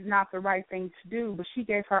is not the right thing to do, but she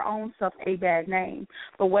gave her own self a bad name.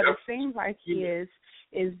 But what it seems like is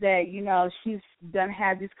that, you know, she's done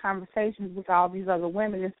had these conversations with all these other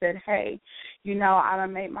women and said, hey, you know, I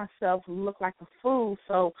done made myself look like a fool,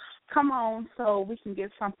 so come on so we can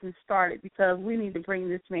get something started because we need to bring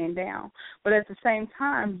this man down. But at the same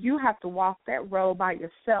time, you have to walk that road by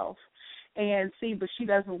yourself and see, but she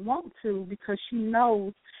doesn't want to because she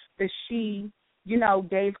knows that she, you know,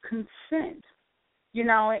 gave consent. You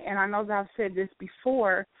know, and I know that I've said this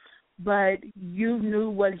before, but you knew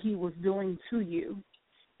what he was doing to you.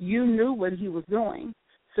 You knew what he was doing,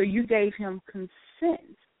 so you gave him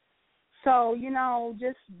consent. So, you know,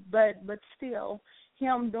 but still,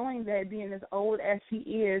 him doing that, being as old as he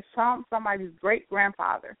is, somebody's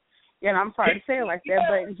great-grandfather. And I'm sorry to say it like that,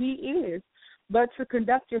 but he is. But to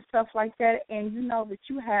conduct yourself like that, and you know that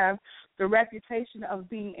you have the reputation of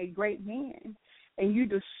being a great man, and you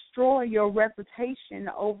destroy your reputation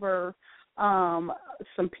over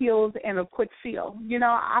some pills and a quick feel. You know,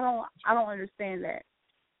 I don't understand that.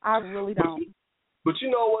 I really don't. But you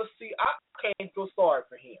know what? See, I can't feel sorry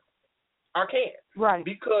for him. I can't. Right.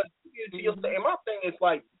 Because and my thing is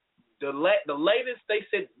like the latest they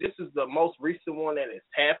said this is the most recent one that has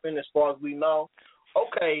happened as far as we know.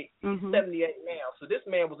 Okay, he's 78 now, so this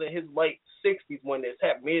man was in his late 60s when this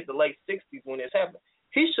happened, mid to late 60s when this happened.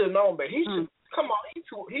 He should have known better. He should. Come on,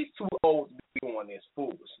 he's too old to be doing this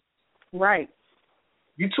foolishness. Right.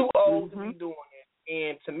 You're too old to be doing it.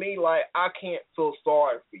 And to me, like, I can't feel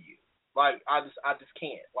sorry for you. Like, I just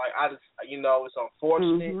can't. Like, you know, it's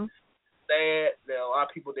unfortunate, sad. There are a lot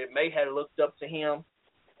of people that may have looked up to him,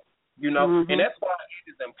 you know, and that's why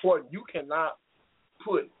it is important. You cannot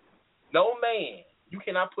put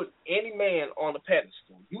any man on a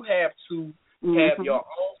pedestal. You have to have your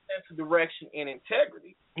own sense of direction and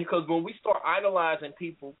integrity. Because when we start idolizing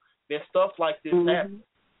people, then stuff like this happens.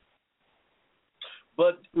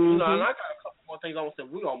 But, you know, and I got a couple more things I want to say.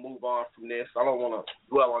 We're going to move on from this. I don't want to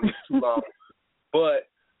dwell on this too long. But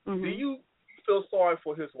do you feel sorry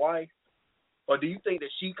for his wife? Or do you think that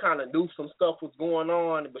she kind of knew some stuff was going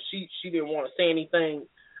on, but she didn't want to say anything?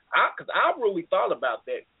 Because I really thought about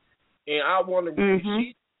that. And I wonder if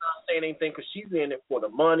she's not saying anything because she's in it for the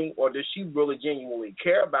money, or does she really genuinely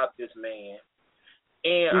care about this man?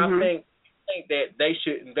 And I think that they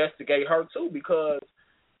should investigate her too, because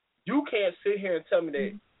you can't sit here and tell me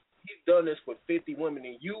that he's done this with 50 women,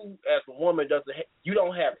 and you as a woman you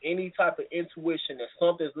don't have any type of intuition that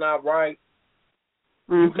something's not right.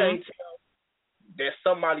 Mm-hmm. You can't tell that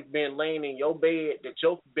somebody's been laying in your bed, that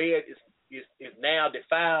your bed is now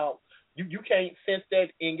defiled. You can't sense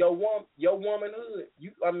that in your womanhood.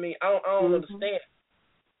 I don't understand.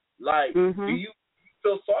 Like, do you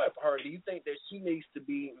feel sorry for her? Do you think that she needs to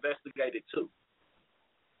be investigated too?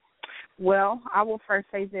 Well, I will first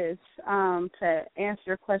say this. To answer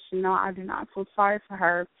your question, no, I do not feel sorry for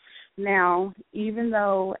her. Now, even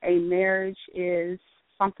though a marriage is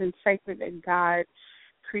something sacred that God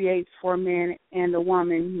creates for a man and a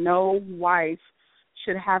woman, no wife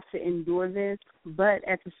should have to endure this. But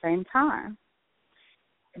at the same time,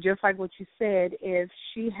 just like what you said, if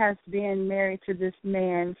she has been married to this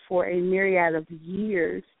man for a myriad of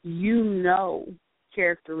years, you know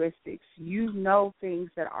characteristics, you know things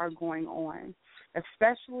that are going on,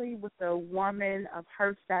 especially with a woman of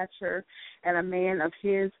her stature and a man of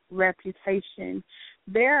his reputation.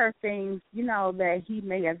 There are things, that he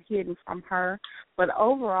may have hidden from her, but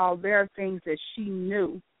overall there are things that she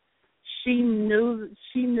knew. She knew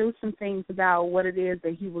some things about what it is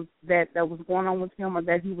that he was that was going on with him or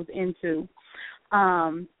that he was into.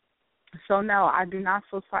 So no, I do not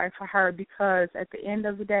feel sorry for her, because at the end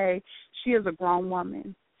of the day, she is a grown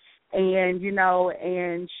woman, and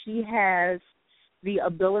and she has the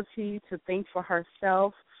ability to think for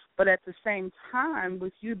herself. But at the same time,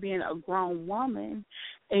 with you being a grown woman,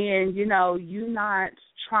 and you not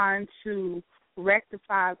trying to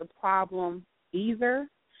rectify the problem either,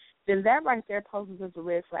 then that right there poses as a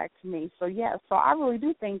red flag to me. So, so I really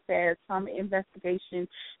do think that some investigation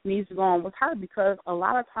needs to go on with her, because a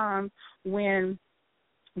lot of times when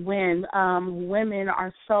women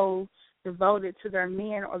are so devoted to their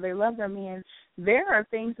men or they love their men, there are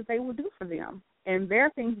things that they will do for them, and there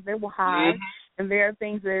are things that they will hide, and there are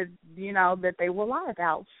things that, that they will lie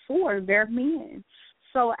about for their men.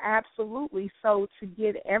 So absolutely. So to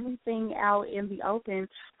get everything out in the open,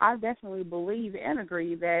 I definitely believe and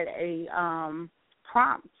agree that a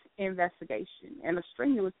prompt investigation and a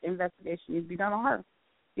strenuous investigation needs to be done on her.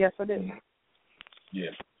 Yes, I do.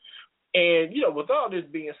 Yes. And, with all this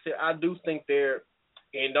being said, I do think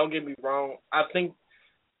and don't get me wrong, I think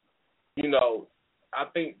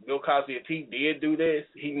Bill Cosby, if he did do this,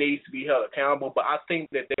 he needs to be held accountable. But I think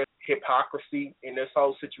that there's hypocrisy in this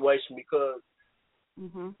whole situation, because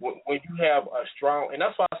when you have a strong, and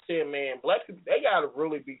that's why I said, man, black people, they got to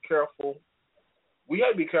really be careful. We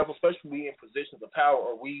got to be careful, especially when we in positions of power,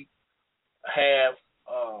 or we have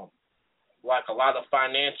like a lot of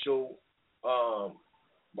financial,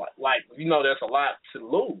 there's a lot to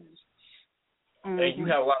lose, and you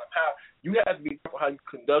have a lot of power. You have to be careful how you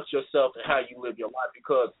conduct yourself and how you live your life,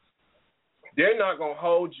 because they're not going to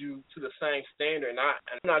hold you to the same standard. And I'm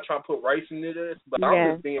not trying to put race into this, but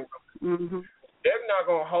I'm just being they're not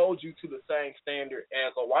going to hold you to the same standard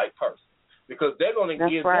as a white person, because they're going to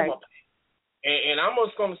give them a pay. And I'm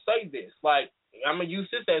just going to say this, like, I'm going to use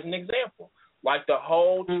this as an example, like the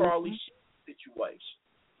whole Charlie Sheen situation.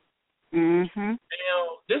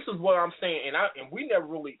 Now, this is what I'm saying, and we never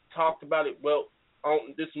really talked about it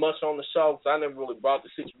on this much on the show, because I never really brought the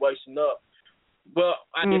situation up. But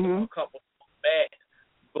I did a couple back.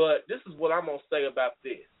 But this is what I'm going to say about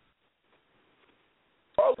this.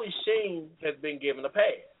 Charlie Sheen has been given a pass,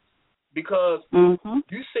 because you've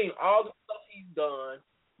seen all the stuff he's done.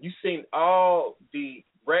 You've seen all the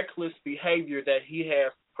reckless behavior that he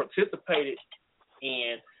has participated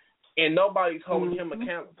in, and nobody's holding him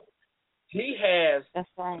accountable. He has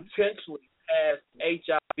potentially passed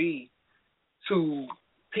HIV to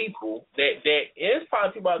people that there's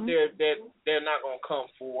probably people out there that they're not going to come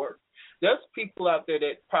forward. There's people out there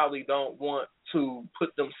that probably don't want to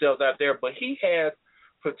put themselves out there, but he has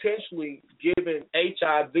potentially given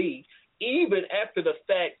HIV even after the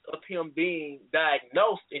fact of him being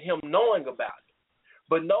diagnosed and him knowing about it.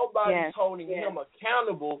 But nobody's holding him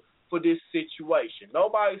accountable for this situation.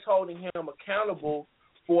 Nobody's holding him accountable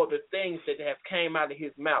for the things that have came out of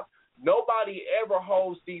his mouth. Nobody ever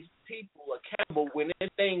holds these people accountable when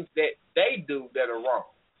there's things that they do that are wrong.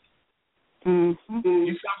 You see what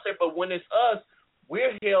I'm saying? But when it's us,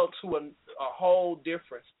 we're held to a whole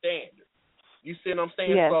different standard. You see what I'm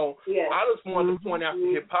saying? So I just wanted to point out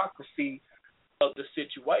the hypocrisy of the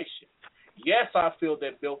situation. Yes, I feel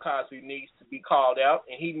that Bill Cosby needs to be called out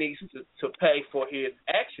and he needs to pay for his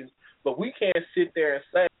actions, but we can't sit there and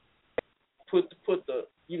say,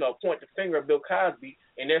 point the finger at Bill Cosby,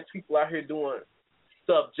 and there's people out here doing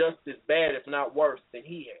stuff just as bad, if not worse, than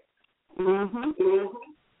he has.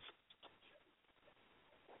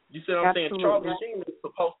 You see what I'm saying? Charlie Sheen is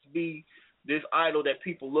supposed to be this idol that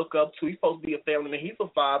people look up to. He's supposed to be a family man. He's a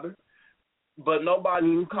father, but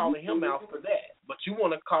nobody's calling him out for that. But you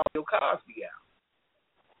want to call Bill Cosby out.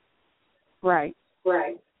 Right.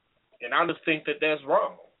 Right. And I just think that that's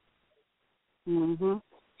wrong. Mhm.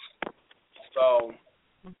 So,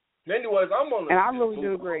 anyways, I'm on. And I really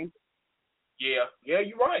do agree. Yeah,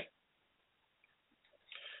 you're right.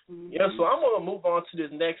 Mm-hmm. Yeah, so I'm gonna move on to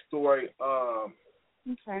this next story.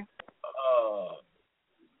 Okay.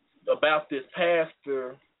 About this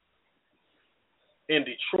pastor in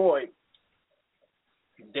Detroit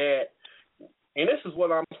that, and this is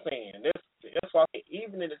what I'm saying. That's why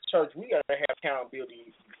even in the church we gotta have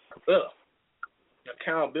accountability.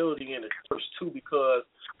 Accountability in the church too, because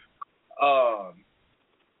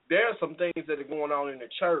there are some things that are going on in the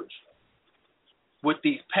church with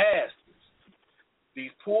these pastors,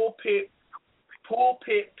 these pulpit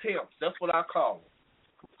pimps. That's what I call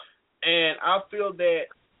them. And I feel that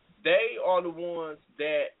they are the ones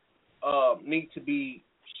that need to be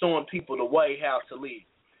showing people the way how to live.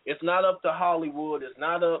 It's not up to Hollywood. It's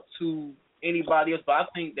not up to anybody else. But I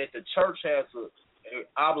think that the church has an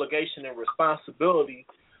obligation and responsibility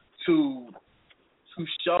to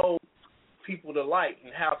show people the light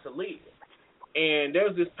and how to live. And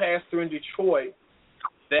there's this pastor in Detroit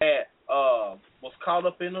that was caught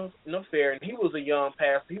up in an affair, and he was a young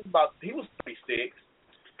pastor. He was 36,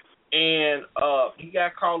 and he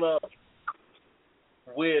got caught up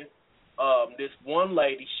with this one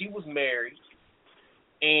lady. She was married,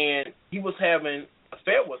 and he was having an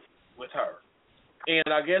affair with her.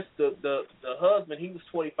 And I guess the husband, he was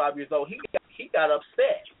 25 years old. He got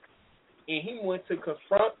upset, and he went to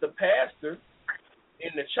confront the pastor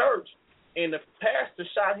in the church, and the pastor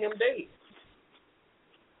shot him dead.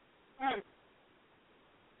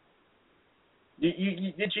 Did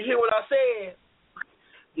you hear what I said?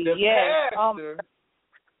 The pastor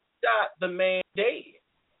shot the man dead.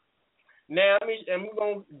 Now, we're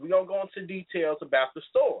gonna go into details about the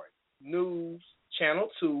story. News Channel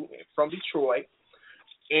 2 from Detroit,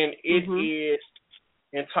 and it is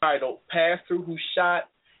entitled "Pastor Who Shot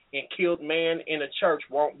and Killed Man in a Church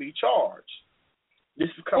Won't Be Charged." This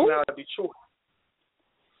is coming out of Detroit.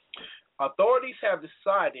 Authorities have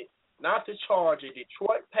decided not to charge a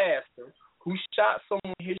Detroit pastor who shot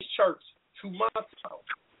someone in his church 2 months ago.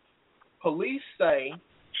 Police say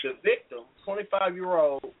the victim,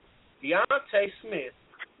 25-year-old Deontay Smith,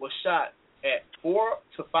 was shot at 4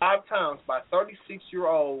 to 5 times by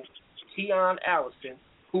 36-year-old Tion Allison,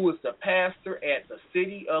 who is the pastor at the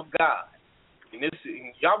City of God. And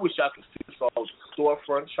y'all wish y'all could see this old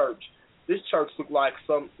storefront church. This church looked like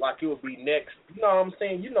it would be next. You know what I'm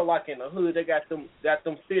saying? You know, like in the hood, they got them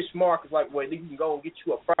fish markets, like where you can go and get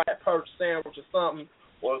you a fried perch sandwich or something,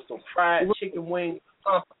 or some fried chicken wings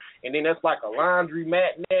or something. And then that's like a laundry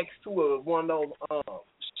mat next to it, one of those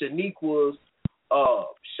Shaniqua's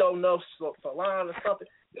show no salon or something.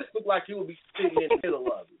 This looked like it would be sitting in the middle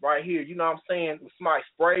of it, right here. You know what I'm saying? Somebody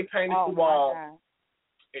spray painted the wall.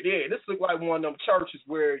 And yeah, this looked like one of them churches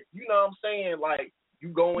where, you know what I'm saying, like you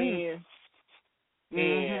go in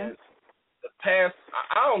and the past.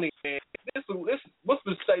 I don't even. This what's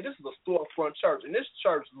to say? This is a storefront church, and this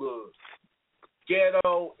church looks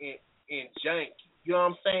ghetto and janky. You know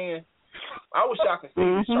what I'm saying? I wish y'all could see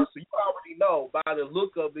this church, so you already know by the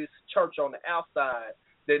look of this church on the outside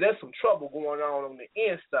that there's some trouble going on the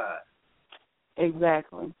inside.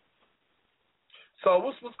 Exactly. So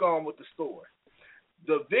what's going on with the story?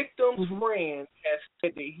 The victim's friend has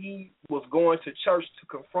said that he was going to church to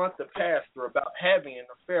confront the pastor about having an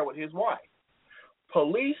affair with his wife.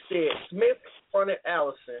 Police said Smith confronted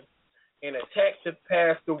Allison and attacked the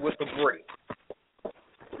pastor with a brick.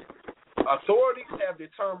 Authorities have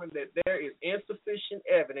determined that there is insufficient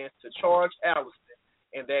evidence to charge Allison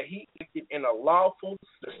and that he acted in a lawful.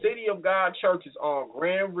 The City of God Church is on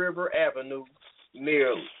Grand River Avenue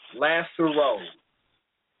near Lasser Road.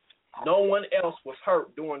 No one else was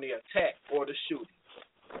hurt during the attack or the shooting.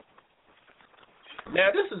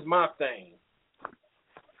 Now, this is my thing.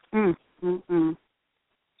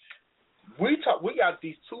 We got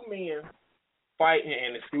these two men fighting,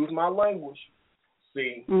 and excuse my language.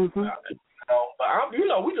 See, but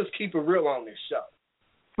we just keep it real on this show.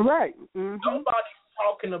 Right. Nobody's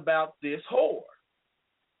talking about this whore.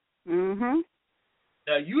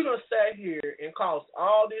 Now, you done sat here and caused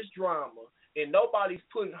all this drama, and nobody's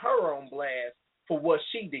putting her on blast for what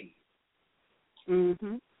she did. And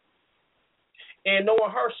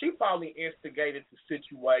knowing her, she probably instigated the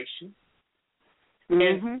situation.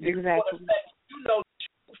 And exactly. You know,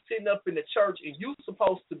 you sitting up in the church, and you're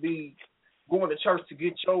supposed to be going to church to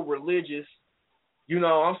get your religious,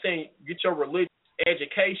 get your religious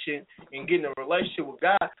education and getting a relationship with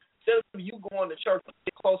God. Instead of you going to church to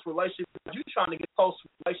get a close relationship, you trying to get a close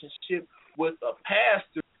relationship with a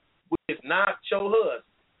pastor, which is not your husband.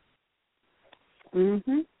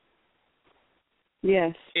 Mhm.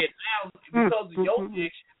 Yes. And now, because of your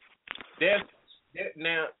addiction,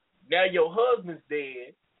 now your husband's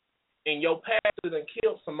dead, and your pastor done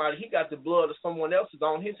killed somebody. He got the blood of someone else's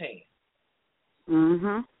on his hands.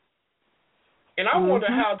 Mhm. And I wonder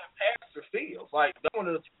how the pastor feels. Like, I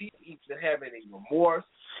wonder if he even have any remorse.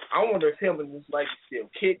 I wonder if him and this lady still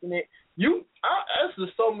kicking it. There's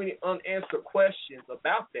just so many unanswered questions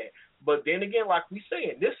about that. But then again, like we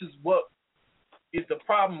said, this is what is the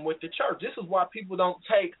problem with the church. This is why people don't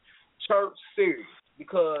take church serious,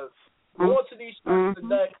 because going to these churches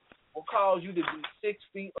today will cause you to be 6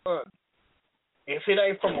 feet under. If it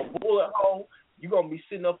ain't from a bullet hole, you're going to be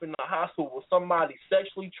sitting up in the hospital with somebody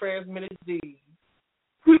sexually transmitted disease.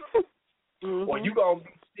 Or you're going to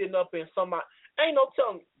be sitting up in somebody. Ain't no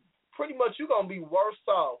telling. Pretty much you're going to be worse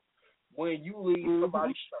off when you leave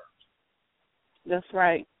somebody's church. That's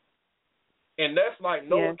right. And that's like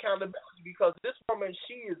no accountability, because this woman,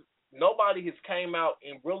 nobody has came out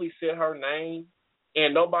and really said her name,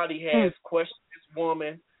 and nobody has questioned this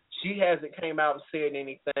woman. She hasn't came out and said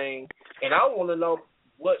anything, and I want to know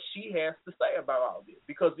what she has to say about all this,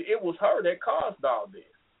 because it was her that caused all this.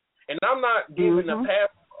 And I'm not giving the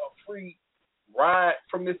pastor a free ride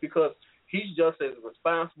from this, because he's just as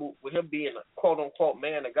responsible with him being a quote-unquote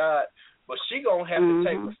man of God, but she going to have to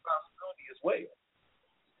take responsibility as well.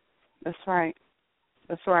 That's right.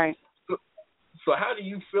 That's right. So how do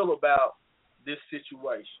you feel about this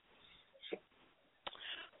situation?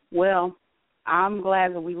 Well, I'm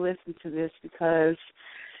glad that we listened to this, because,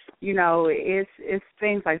 it's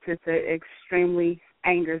things like this that extremely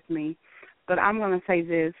angers me. But I'm going to say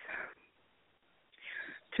this.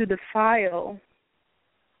 To defile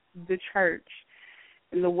the church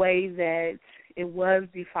in the way that it was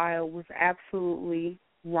defiled was absolutely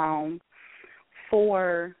wrong.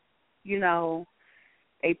 For,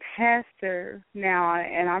 a pastor now,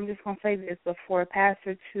 and I'm just going to say this, but for a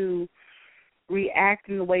pastor to react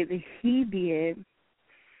in the way that he did,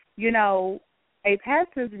 a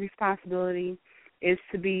pastor's responsibility is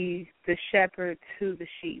to be the shepherd to the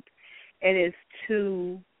sheep. It is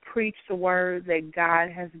to preach the word that God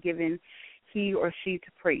has given he or she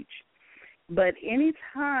to preach. But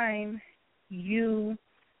anytime you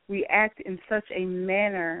react in such a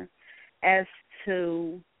manner as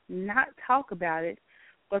to not talk about it,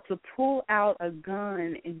 but to pull out a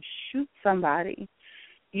gun and shoot somebody,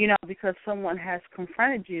 because someone has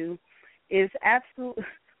confronted you, is absolutely,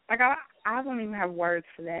 I don't even have words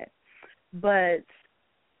for that. But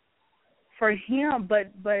for him,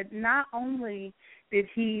 but not only did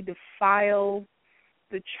he defile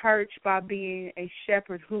the church by being a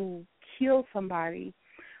shepherd who killed somebody,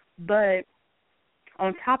 but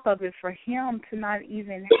on top of it, for him to not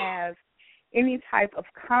even have any type of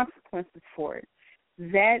consequences for it,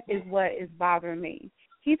 that is what is bothering me.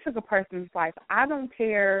 He took a person's life. I don't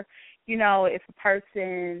care, if a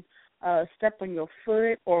person stepped on your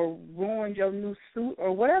foot or ruined your new suit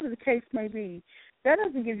or whatever the case may be. That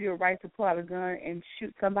doesn't give you a right to pull out a gun and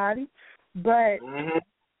shoot somebody. But,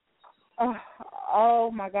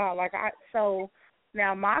 oh my God, so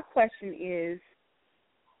now my question is,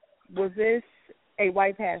 was this a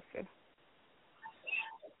white pastor?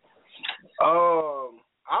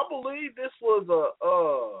 I believe this was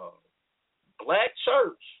a black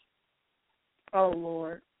church. Oh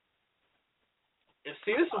Lord. And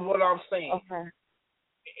see, this is what I'm saying. Okay.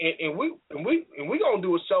 And we gonna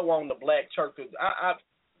do a show on the black church.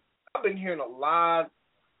 I've been hearing a lot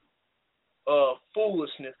of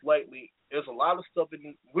foolishness lately. There's a lot of stuff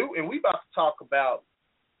we about to talk about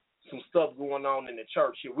some stuff going on in the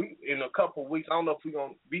church here. We in a couple of weeks. I don't know if we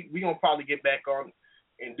gonna probably get back on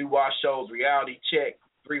and do our shows, Reality Check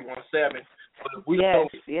 317. But if we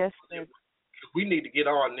yes. We need to get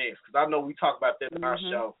on this, because I know we talk about that in our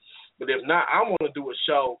show. But if not, I want to do a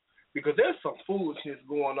show, because there's some foolishness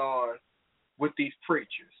going on with these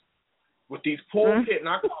preachers, with these pulpit, and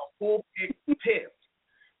I call pulpit pimps.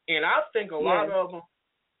 And I think a lot of them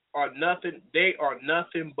are nothing. They are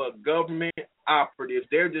nothing but government operatives.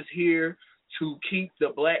 They're just here to keep the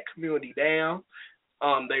black community down.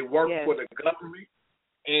 They work for the government,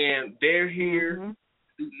 and they're here to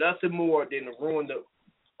do nothing more than to ruin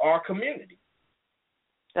our community.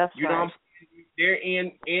 That's you know what I'm saying? They're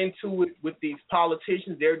into it with these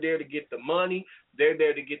politicians. They're there to get the money. They're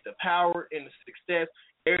there to get the power and the success.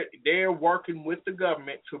 They're working with the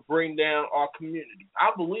government to bring down our community.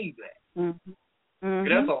 I believe that.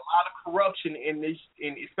 There's a lot of corruption in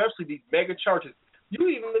especially these mega churches. You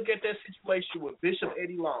even look at that situation with Bishop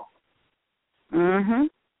Eddie Long. Mhm.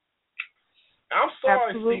 I'm sorry,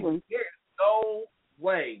 Absolutely. Steve. There's no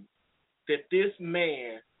way that this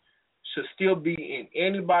man should still be in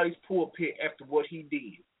anybody's pulpit after what he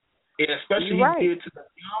did. And especially he did to the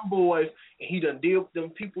young boys, and he done did with them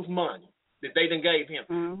people's money that they done gave him.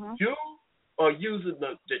 Mm-hmm. You are using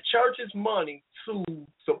the church's money to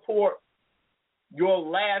support your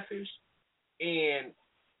lavish and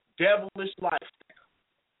devilish lifestyle.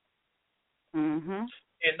 Mm-hmm.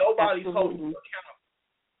 And nobody's holding you accountable.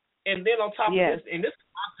 And then on top of this, and this is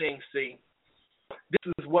my thing, see,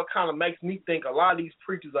 this is what kind of makes me think a lot of these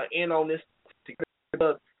preachers are in on this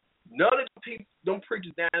because none of the people, them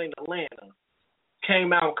preachers down in Atlanta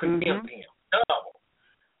came out and condemned him. No.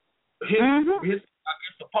 His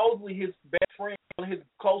supposedly his best friend, one of his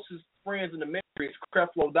closest friends in the ministry is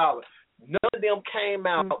Creflo Dollar. None of them came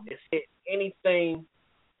out and said anything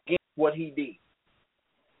against what he did.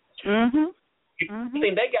 I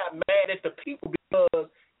think they got mad at the people because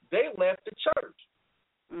they left the church.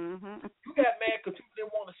 You got mad because people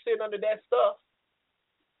didn't want to sit under that stuff.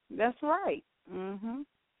 That's right. And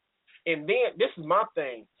then this is my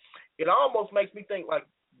thing. It almost makes me think like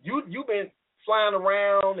you've been flying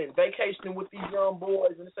around and vacationing with these young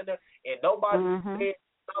boys and this and that, and nobody said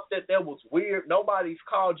stuff that was weird. Nobody's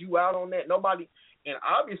called you out on that. Nobody, and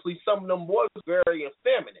obviously some of them boys were very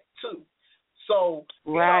effeminate too. So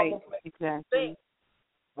exactly.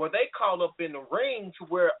 Were they called up in the ring to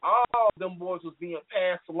where all them boys was being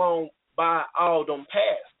passed along by all them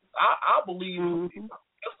pastors? I believe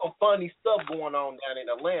there's some funny stuff going on down in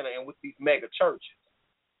Atlanta and with these mega churches.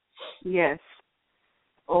 Yes.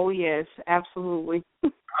 Oh, yes, absolutely. I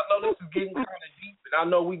know this is getting kind of deep, and I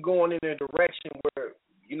know we're going in a direction where,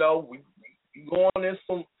 you know, we going in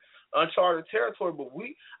some uncharted territory, but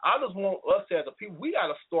I just want us as a people, we got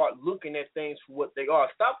to start looking at things for what they are.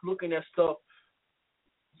 Stop looking at stuff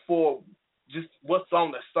for just what's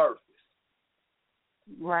on the surface.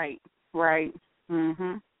 Right. And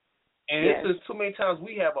this is too many times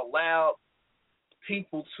we have allowed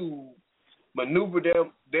people to maneuver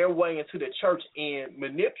their way into the church and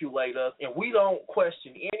manipulate us, and we don't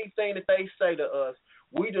question anything that they say to us.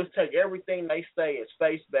 We just take everything they say as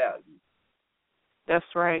face value.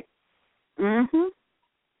 That's right. Yes,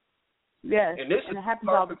 and this and is it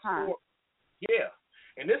happens all the time. Yeah,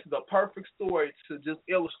 and this is a perfect story to just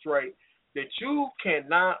illustrate that you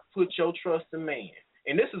cannot put your trust in man.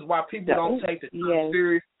 And this is why people don't take the church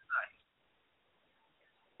serious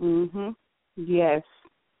tonight. Yes.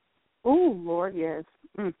 Oh, Lord, yes.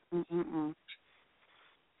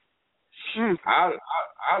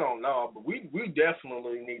 I don't know, but we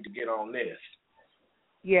definitely need to get on this.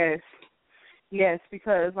 Yes,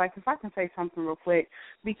 because, like, if I can say something real quick,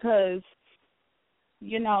 because,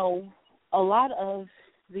 you know, a lot of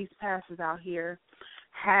these pastors out here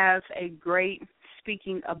have a great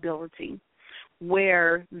speaking ability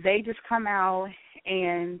where they just come out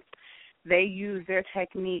and they use their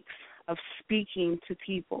techniques of speaking to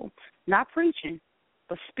people, not preaching,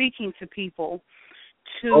 but speaking to people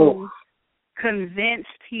to convince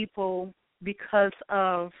people because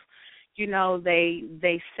of, you know,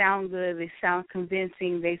 they sound good, they sound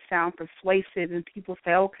convincing, they sound persuasive, and people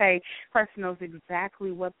say, okay, person knows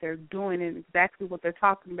exactly what they're doing and exactly what they're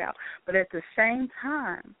talking about. But at the same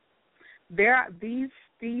time, there are these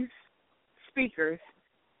speakers,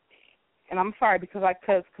 and I'm sorry because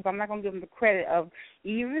I'm not going to give them the credit of,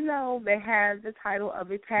 even though they have the title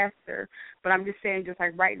of a pastor, but I'm just saying, just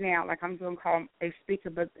like right now, like I'm going to call them a speaker,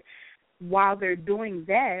 but while they're doing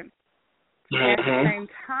that, at the same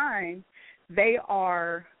time, they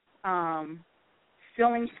are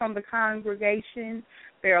stealing from the congregation.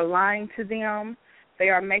 They are lying to them. They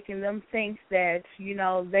are making them think that, you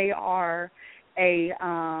know, they are a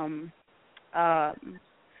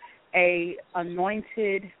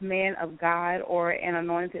anointed man of God or an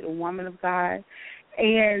anointed woman of God.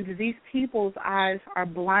 And these people's eyes are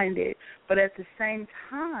blinded. But at the same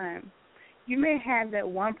time, you may have that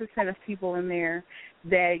 1% of people in there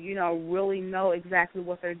that, you know, really know exactly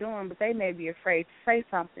what they're doing, but they may be afraid to say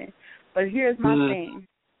something. But here's my thing.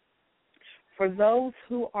 For those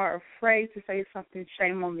who are afraid to say something,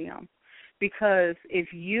 shame on them. Because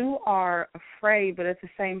if you are afraid, but at the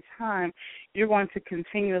same time, you're going to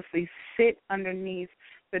continuously sit underneath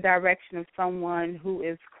the direction of someone who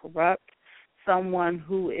is corrupt, someone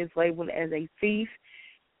who is labeled as a thief,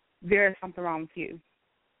 there is something wrong with you.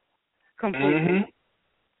 Completely.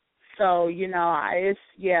 So, you know, it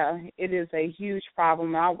is a huge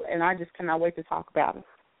problem, and I just cannot wait to talk about it.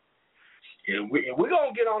 And we're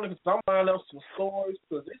going to get on it because I'm lining up some stories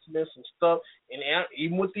because there's been some stuff. And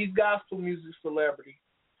even with these gospel music celebrities,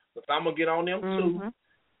 because I'm going to get on them too.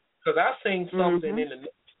 Because I seen something in the,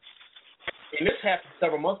 and this happened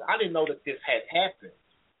several months. I didn't know that this had happened.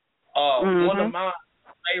 One of my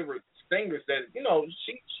favorite singers that,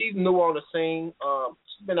 she's new on the scene.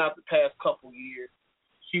 She's been out the past couple years.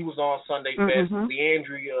 She was on Sunday Best.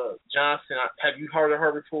 Leandria Johnson. Have you heard of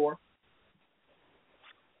her before?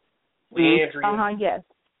 Leandria. Yes.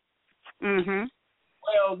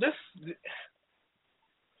 Well,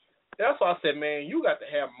 that's why I said, man, you got to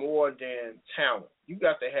have more than talent. You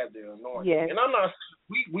got to have the anointing. Yes. And I'm not.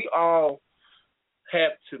 We all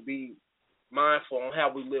have to be mindful on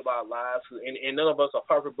how we live our lives, and none of us are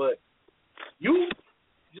perfect. But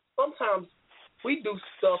sometimes we do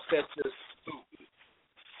stuff that's just stupid.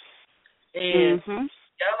 And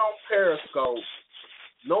got on Periscope,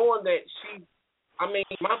 knowing that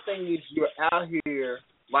my thing is you're out here.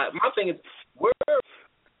 Like, my thing is, where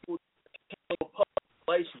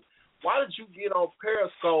population? Why did you get on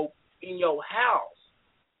Periscope in your house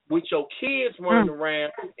with your kids running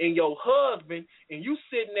around and your husband, and you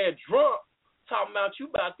sitting there drunk, talking about you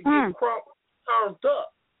about to get turned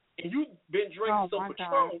up, and you been drinking some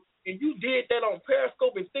Patron, and you did that on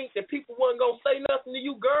Periscope and think that people wasn't gonna say nothing to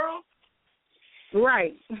you, girl?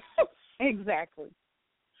 Right. Exactly.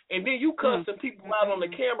 And then you cussing people out on the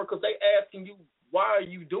camera because they asking you, why are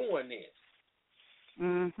you doing this?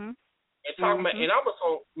 And talking about, and I was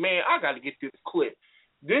on, man, I got to get this clip.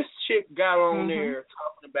 This chick got on there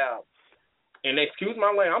talking about, and excuse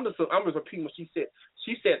my language, I'm just repeating what she said.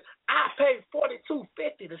 She said, I paid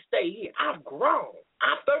 $42.50 to stay here. I've grown.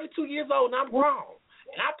 I'm 32 years old and I'm grown.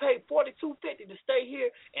 And I paid $42.50 to stay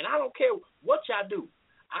here, and I don't care what y'all do.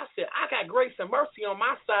 I said, I got grace and mercy on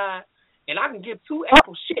my side, and I can give two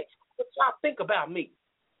apple shits. What y'all think about me?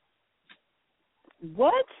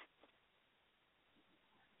 What?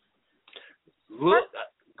 Look,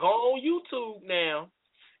 go on YouTube now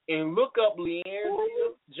and look up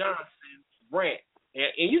Leandria Johnson rant.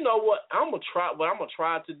 And you know what? I'm gonna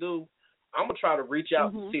try to do. I'm gonna try to reach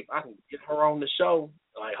out to see if I can get her on the show.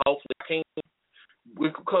 Like, hopefully I can,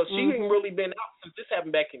 because she ain't really been out since this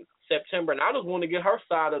happened back in September, and I just want to get her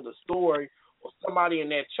side of the story, or somebody in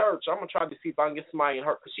that church. I'm gonna try to see if I can get somebody in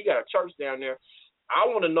her, because she got a church down there. I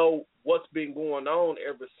want to know what's been going on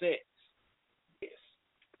ever since.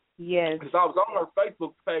 Yes. Because I was on her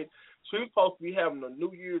Facebook page. She was supposed to be having a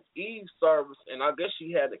New Year's Eve service, and I guess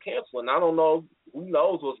she had to cancel. And I don't know, who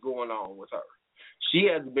knows what's going on with her. She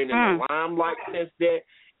hasn't been in the limelight since that.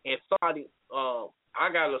 And somebody,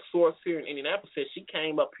 I got a source here in Indianapolis, said she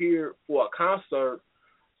came up here for a concert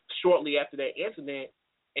shortly after that incident,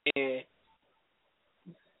 and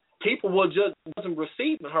people wasn't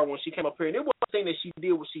receiving her when she came up here. And it wasn't saying that she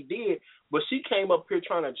did what she did, but she came up here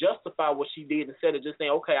trying to justify what she did instead of just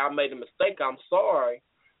saying, okay, I made a mistake, I'm sorry.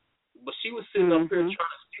 But she was sitting up here trying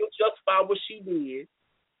to still justify what she did,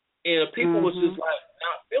 and the people was just like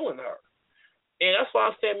not feeling her. And that's why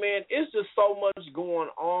I said, man, it's just so much going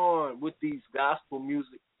on with these gospel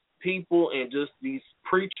music people and just these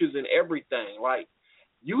preachers and everything. Like,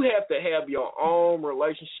 you have to have your own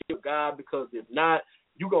relationship with God, because if not,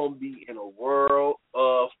 you're going to be in a world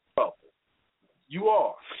of trouble. You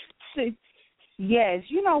are. Yes,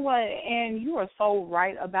 you know what, and you are so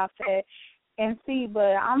right about that. And see,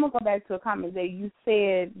 but I'm going to go back to a comment that you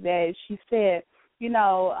said, that she said, you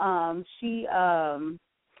know, she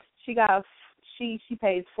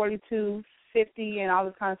pays $42.50 and all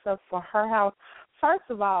this kind of stuff for her house. First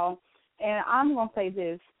of all, and I'm going to say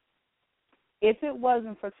this, if it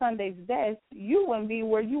wasn't for Sunday's Best, you wouldn't be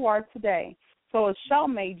where you are today. So a show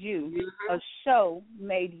made you. A show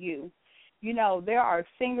made you. You know, there are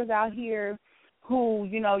singers out here who,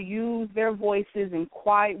 you know, use their voices in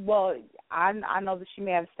choir. Well, I know that she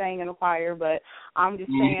may have sang in a choir, but I'm just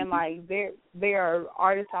saying, like, there are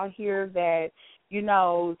artists out here that, you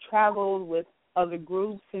know, traveled with other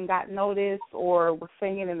groups and got noticed, or were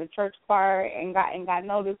singing in the church choir and got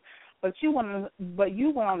noticed. But you went on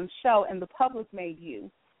the show, and the public made you,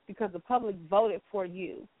 because the public voted for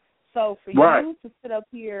you. So for you to sit up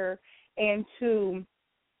here and to,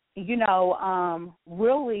 you know,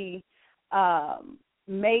 really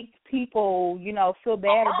make people, you know, feel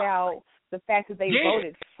bad about the fact that they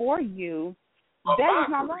voted for you, that is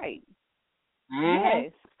not right.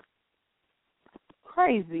 Yes.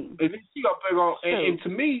 Crazy. And then she got big on, and to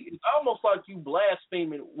me, it's almost like you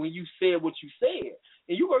blaspheming when you said what you said.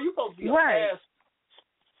 And you supposed to be a pastor.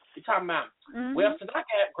 You're talking about, well, since I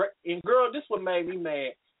got great, and girl, this what made me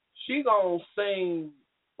mad. She gonna sing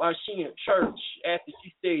while she in church after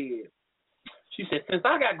she She said, since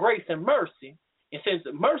I got grace and mercy, and since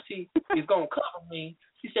mercy is going to cover me,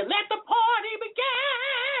 she said, let the party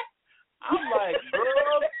begin. I'm like,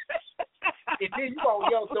 girl. And then you going to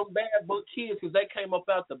yell at them bad book kids because they came up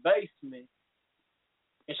out the basement.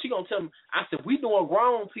 And she going to tell me, I said, we doing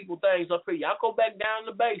grown people things up here. Y'all go back down in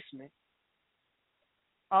the basement.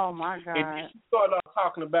 Oh, my God. And then she started off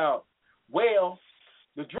talking about, well,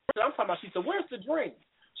 the drink I'm talking about, she said, where's the drink?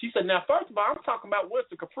 She said, now, first of all, I'm talking about where's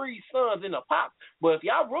the Capri Suns in the pop. But if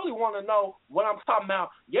y'all really want to know what I'm talking about,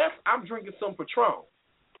 yes, I'm drinking some Patron.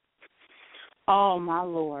 Oh, my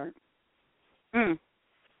Lord. Baby,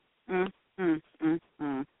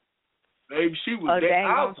 she was there.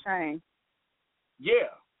 I was saying.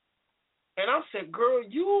 Yeah. And I said, girl,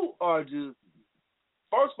 you are just,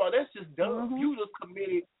 first of all, that's just dumb. Mm-hmm. You just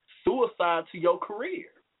committed suicide to your career.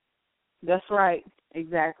 That's right.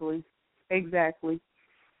 Exactly.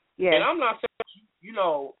 Yeah. And I'm not saying, you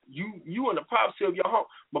know, you in the privacy of your home,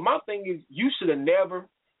 but my thing is, you should have never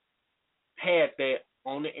had that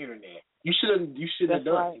on the internet. You should have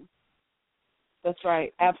done right. it. That's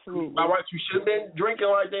right. Absolutely. All right, you should have been drinking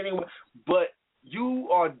like that anyway. But you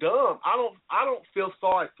are dumb. I don't feel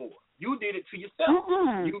sorry for it. You did it to yourself.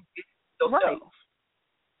 Mm-mm. You did it to yourself. Right.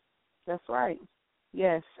 That's right.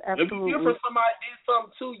 Yes, absolutely. If you're different, somebody did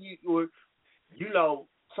something to you, or you know,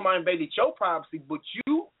 somebody invaded your privacy, but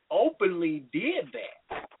you openly did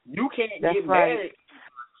that. You can't get mad at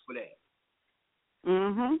for that.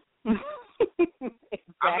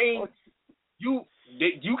 Exactly. I mean, you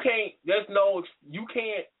can't. There's no. You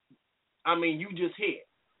can't. I mean, you just hit.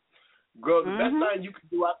 Girl, the best thing you can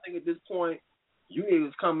do, I think, at this point, you need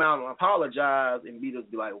to come out and apologize and be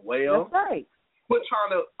like, well, that's right. Quit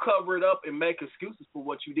trying to cover it up and make excuses for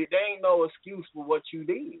what you did. There ain't no excuse for what you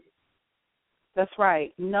did. That's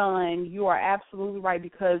right. None. You are absolutely right,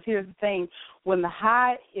 because here's the thing. When the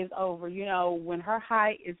high is over, you know, when her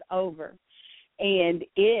high is over, and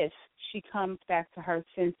if she comes back to her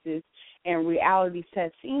senses and reality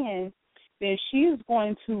sets in, then she is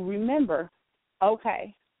going to remember,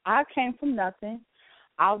 okay, I came from nothing.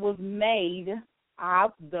 I was made.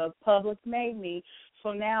 The public made me.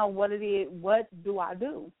 So now what do I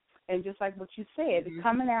do? And just like what you said,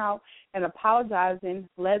 coming out and apologizing,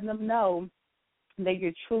 letting them know that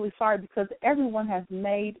you're truly sorry, because everyone has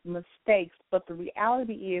made mistakes. But the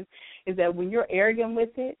reality is that when you're arrogant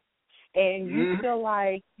with it and you feel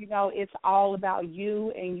like, you know, it's all about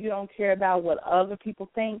you and you don't care about what other people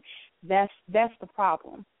think, that's the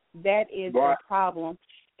problem. That is the problem.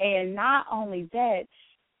 And not only that,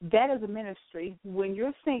 that is a ministry. When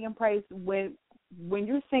you're singing praise, when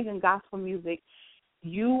you're singing gospel music,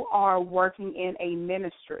 you are working in a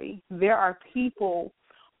ministry. There are people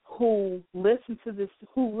who listen to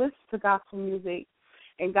gospel music,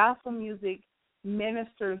 and gospel music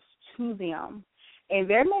ministers to them. And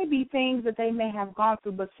there may be things that they may have gone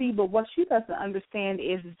through, but what she doesn't understand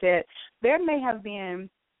is that there may have been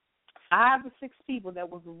 5 or 6 people that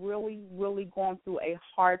was really, really going through a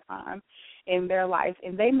hard time in their life,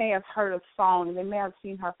 and they may have heard a song, and they may have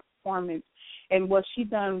seen her performance, and what she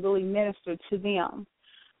done really ministered to them.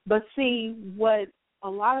 But see, what a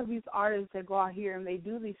lot of these artists that go out here and they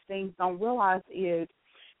do these things don't realize is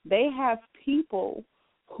they have people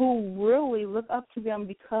who really look up to them,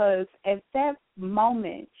 because at that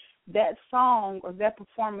moment, that song or that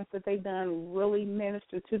performance that they done really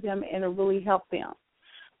ministered to them and it really helped them.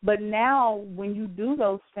 But now when you do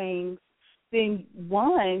those things, then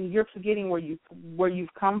one, you're forgetting where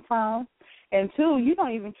you've come from, and two, you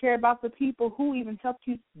don't even care about the people who even helped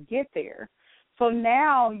you get there. So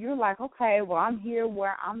now you're like, okay, well, I'm here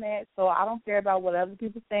where I'm at, so I don't care about what other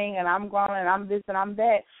people think, and I'm grown and I'm this and I'm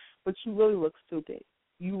that. But you really look stupid.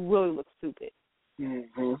 You really look stupid.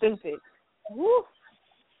 Stupid. Woo.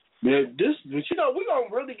 Yeah, but you know, we're gonna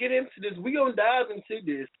really get into this. We're gonna dive into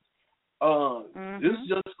this. This is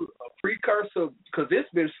just a precursor, because there's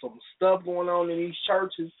been some stuff going on in these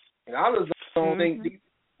churches, and I just don't think people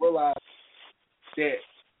realize that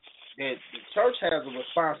the church has a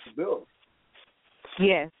responsibility.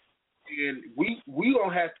 Yes. And we're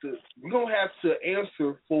gonna have to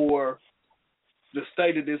answer for the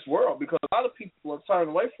state of this world, because a lot of people are turning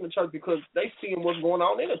away from the church because they seeing what's going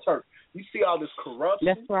on in the church. You see all this corruption.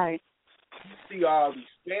 That's right. You see all these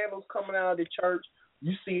scandals coming out of the church.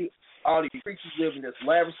 You see all these preachers living this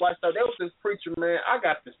lavish lifestyle. There was this preacher, man. I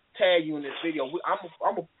got to tag you in this video. I'm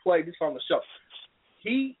gonna play this on the show.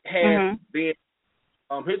 He has been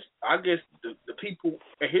I guess the people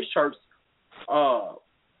at his church.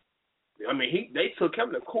 They took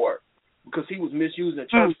him to court because he was misusing the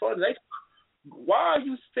church funds. Why are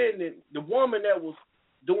you sending the woman that was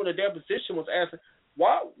doing the deposition was asking,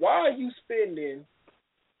 why are you spending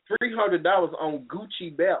 $300 on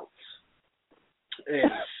Gucci belts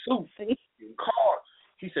and suits and cars?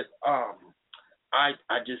 He said, I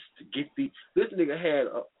just get the. This nigga had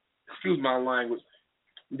excuse my language.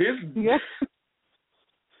 This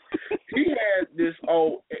he had this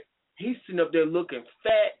old. He's sitting up there looking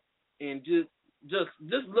fat and just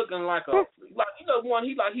looking like one.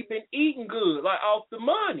 He been eating good, like off the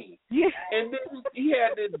money. Yeah. And then he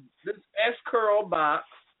had this S curl box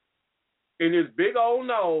and his big old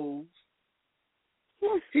nose.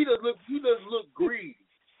 He just look greedy.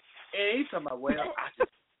 And he's talking about, well,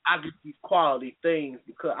 I get these quality things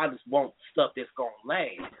because I just want stuff that's gonna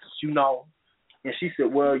last, you know. And she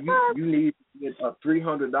said, well, you need to get a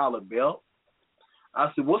 $300 belt. I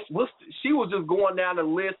said, what's she was just going down the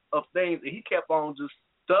list of things, and he kept on just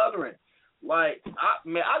stuttering. Like,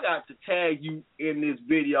 I got to tag you in this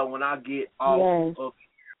video when I get off of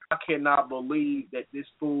here. I cannot believe that this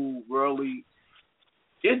fool really,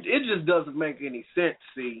 it just doesn't make any sense,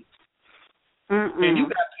 see. And you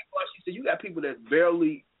got people, like she said, you got people that's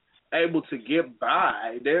barely able to get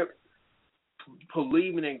by. They're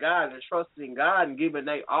believing in God and trusting in God and giving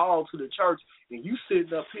they all to the church, and you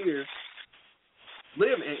sitting up here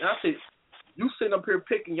living. And I said, you sitting up here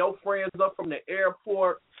picking your friends up from the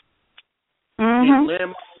airport and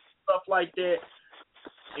limo, stuff like that,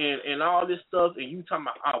 and all this stuff, and you talking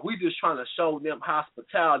about, we just trying to show them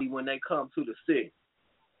hospitality when they come to the city.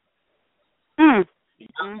 You're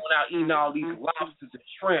going out eating all these lobsters and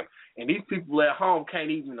shrimp, and these people at home can't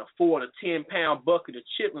even afford a 10-pound bucket of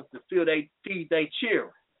chitlins to feed their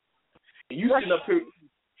children. And you sitting up here eating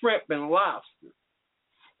shrimp and lobster.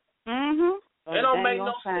 It don't make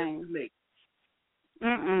no sense to me.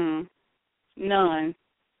 None.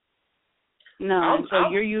 So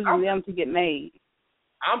you're using them to get made.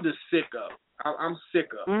 I'm just sick of. I'm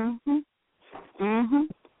sick of.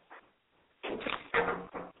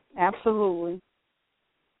 Absolutely.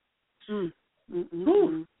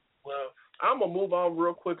 Well, I'm gonna move on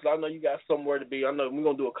real quick because I know you got somewhere to be. I know we're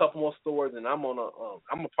gonna do a couple more stories, and I'm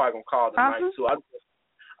probably gonna call tonight too. I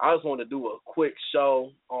just want to do a quick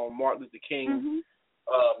show on Martin Luther King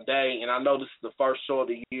Day, and I know this is the first show of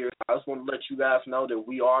the year. I just want to let you guys know that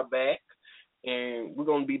we are back, and we're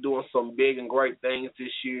gonna be doing some big and great things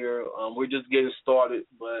this year. We're just getting started,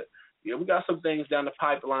 but yeah, we got some things down the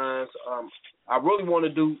pipelines. I really want to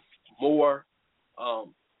do more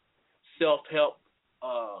self-help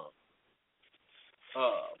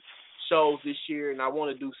shows this year, and I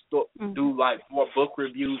want to do like more book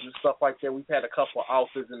reviews and stuff like that. We've had a couple of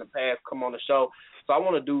authors in the past come on the show, so I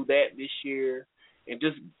want to do that this year, and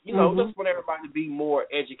just just want everybody to be more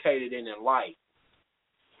educated and enlightened.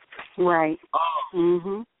 Right.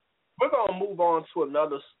 We're gonna move on to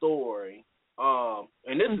another story,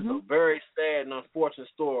 and this is a very sad and unfortunate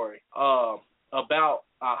story about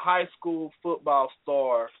a high school football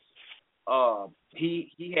star.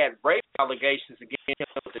 He had rape allegations against him,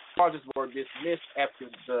 but the charges were dismissed after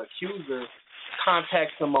the accuser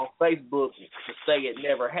contacted him on Facebook to say it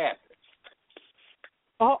never happened.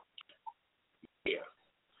 Yeah.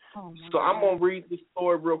 So I'm going to read this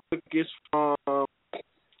story real quick. It's from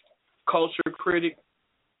Culture Critic,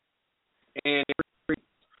 and they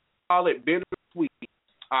call it Bittersweet.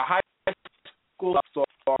 A high school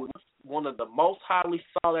star, one of the most highly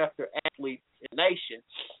sought-after athletes in the nation,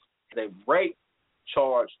 the rape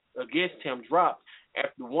charge against him dropped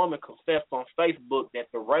after the woman confessed on Facebook that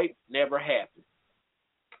the rape never happened.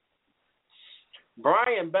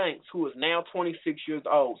 Brian Banks, who is now 26 years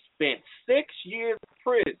old, spent 6 years in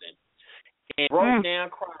prison and broke down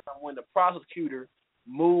crying when the prosecutor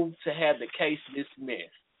moved to have the case dismissed.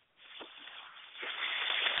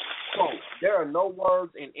 Quote, there are no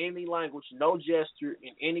words in any language, no gesture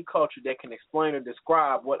in any culture that can explain or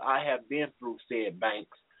describe what I have been through, said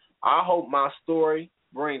Banks. I hope my story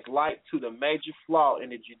brings light to the major flaw in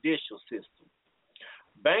the judicial system.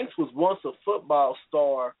 Banks was once a football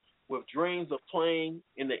star with dreams of playing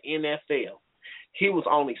in the NFL. He was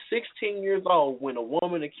only 16 years old when a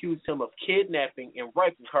woman accused him of kidnapping and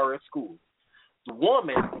raping her at school. The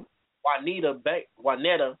woman,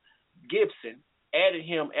 Juanetta Gibson, added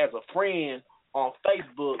him as a friend on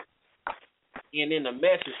Facebook, and in the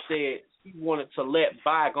message said she wanted to let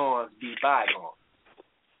bygones be bygones.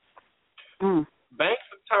 Banks'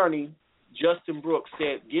 attorney, Justin Brooks,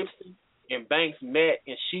 said Gibson and Banks met,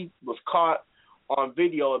 and she was caught on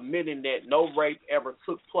video admitting that no rape ever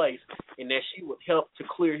took place and that she would help to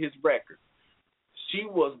clear his record. She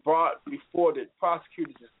was brought before the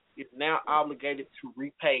prosecutors is now obligated to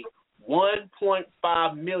repay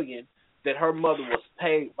 $1.5 million that her mother was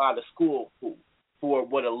paid by the school for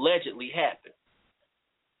what allegedly happened.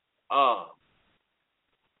 Okay,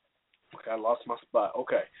 I lost my spot.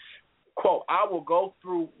 Okay. Quote, I will go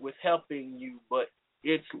through with helping you, but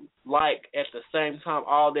it's like at the same time,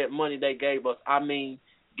 all that money they gave us,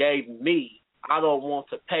 gave me, I don't want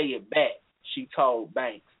to pay it back, she told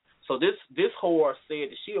Banks. So this whore said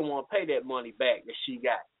that she didn't want to pay that money back that she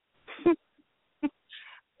got.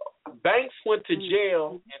 Banks went to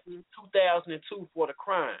jail in 2002 for the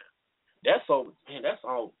crime. That's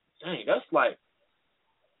like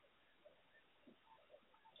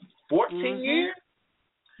 14 years?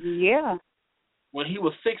 Yeah. When he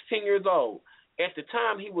was 16 years old. At the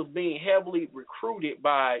time, he was being heavily recruited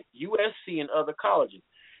by USC and other colleges.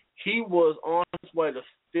 He was on his way to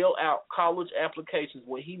fill out college applications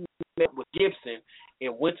when he met with Gibson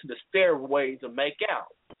and went to the stairway to make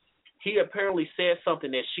out. He apparently said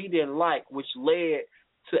something that she didn't like, which led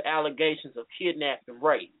to allegations of kidnapping and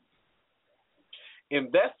rape.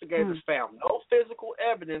 Investigators found no physical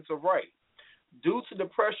evidence of rape. Due to the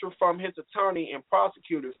pressure from his attorney and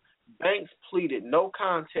prosecutors, Banks pleaded no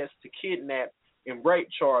contest to kidnap and rape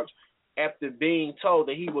charge after being told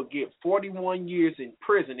that he would get 41 years in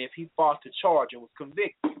prison if he fought the charge and was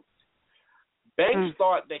convicted. Banks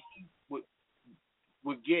thought that he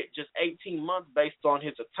would get just 18 months based on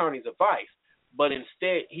his attorney's advice, but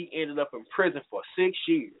instead he ended up in prison for 6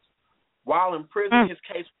 years. While in prison, his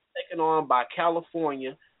case was taken on by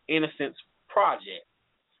California Innocence Project.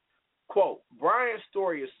 Quote, Brian's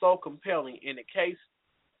story is so compelling in the case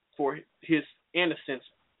for his innocence.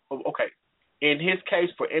 In his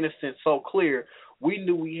case for innocence so clear, we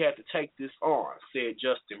knew we had to take this on, said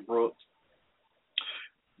Justin Brooks.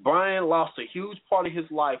 Brian lost a huge part of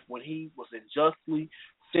his life when he was unjustly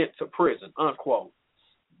sent to prison, unquote.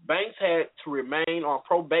 Banks had to remain on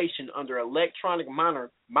probation under electronic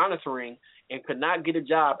monitoring and could not get a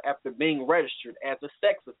job after being registered as a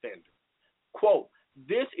sex offender. Quote,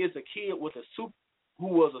 this is a kid who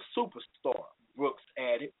was a superstar, Brooks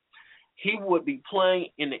added. He would be playing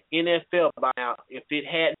in the NFL by now if it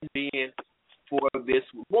hadn't been for this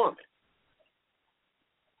woman.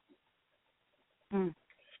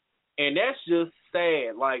 And that's just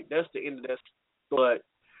sad. Like, that's the end of that. But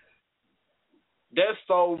there's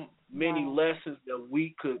so many lessons that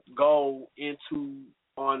we could go into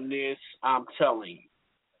on this, I'm telling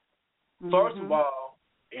you. First of all,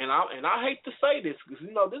 and I hate to say this, because,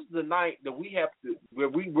 this is the night that where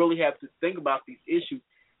we really have to think about these issues.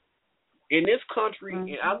 In this country,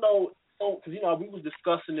 and I know, because, we was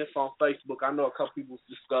discussing this on Facebook. I know a couple people was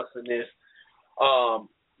discussing this.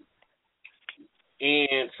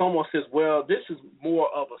 And someone says, well, this is more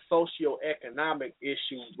of a socioeconomic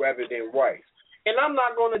issue rather than race. And I'm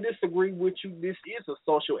not going to disagree with you. This is a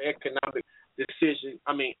socioeconomic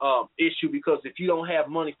issue, because if you don't have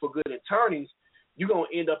money for good attorneys, you're going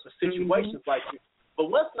to end up in situations like this. But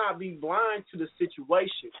let's not be blind to the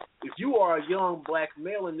situation. If you are a young black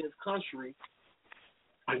male in this country,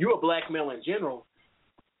 or you're a black male in general,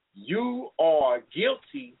 you are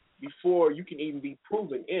guilty before you can even be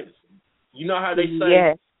proven innocent. You know how they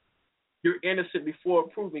say you're innocent before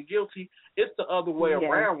proven guilty? It's the other way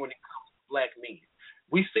around when it comes to black men.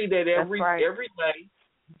 We see that every day.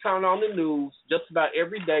 You turn on the news, just about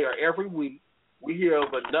every day or every week, we hear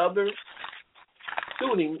of another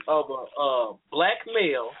shooting of a black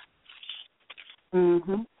male,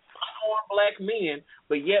 unarmed black men,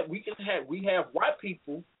 but yet we have white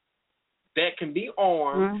people that can be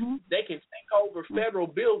armed, they can take over federal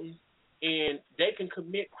buildings, and they can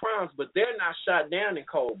commit crimes, but they're not shot down in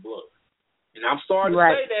cold blood. And I'm sorry to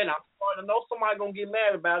say that. I'm sorry to know somebody going to get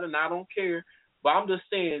mad about it, and I don't care. But I'm just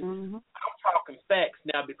saying, I'm talking facts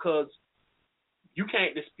now, because you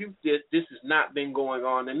can't dispute this. This has not been going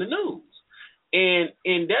on in the news. And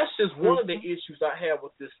that's just one of the issues I have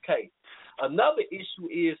with this case. Another issue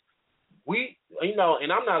is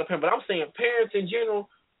and I'm not a parent, but I'm saying parents in general,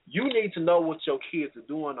 you need to know what your kids are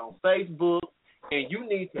doing on Facebook, and you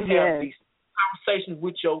need to have these conversations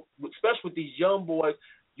with especially with these young boys.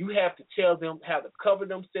 You have to tell them how to cover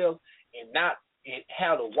themselves and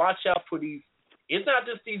how to watch out for these. It's not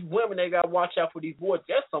just these women they got to watch out for these boys.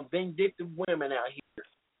 There's some vindictive women out here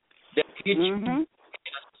that get you in a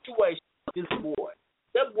situation with this boy.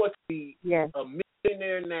 That boy could be a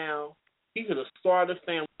millionaire now. He could have started a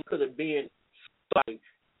family. He could have been somebody,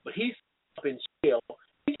 but he's up in jail.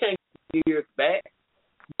 He can't get years back.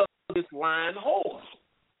 This lying whore.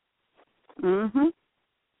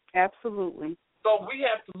 Absolutely. So we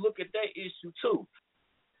have to look at that issue too.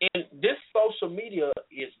 And this social media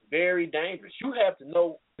is very dangerous. You have to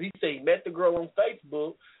know. He said he met the girl on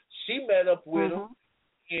Facebook. She met up with him,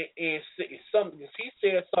 and he said something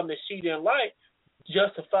that she didn't like.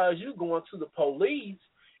 Justifies you going to the police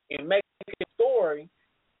and make a story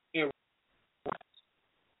in.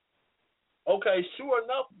 Okay, sure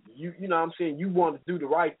enough, you know what I'm saying, you want to do the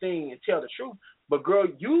right thing and tell the truth, but girl,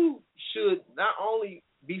 you should not only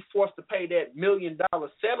be forced to pay that $1 million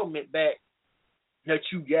settlement back that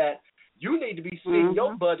you got, you need to be seeing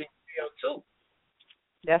your butt in jail too.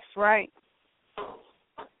 That's right.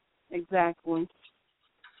 Exactly.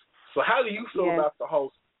 So how do you feel about the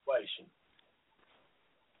whole situation?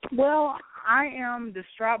 Well, I am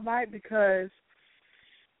distraught by it because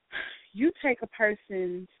you take a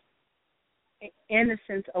person's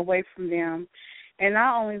innocence away from them, and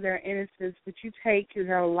not only their innocence, but you take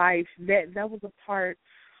their life. That was a part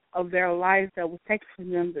of their life that was taken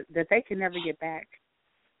from them that they could never get back.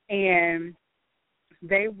 And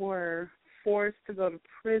they were forced to go to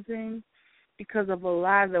prison because of a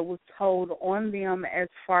lie that was told on them as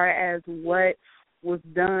far as what was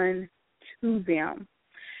done to them.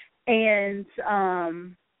 And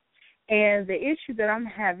the issue that I'm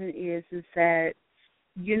having is that,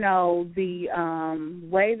 you know, the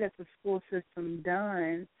way that the school system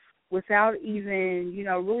done, without even, you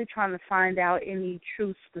know, really trying to find out any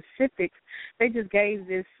true specifics, they just gave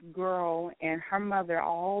this girl and her mother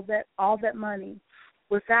all that money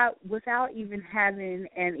without even having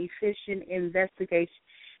an efficient investigation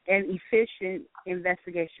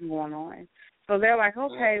going on. So they're like,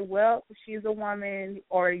 okay, well, she's a woman,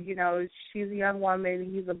 or, you know, she's a young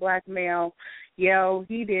woman, he's a black male,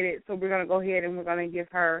 he did it, so we're going to go ahead and we're going to give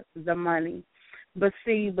her the money. But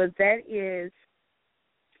that is,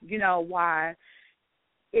 you know, why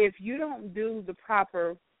if you don't do the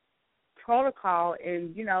proper protocol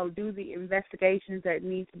and, you know, do the investigations that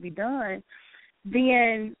need to be done,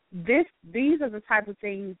 then these are the type of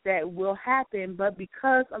things that will happen. But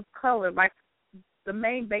because of color, like the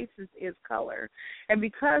main basis is color, and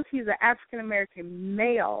because he's an African American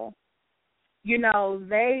male, you know,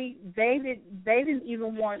 they didn't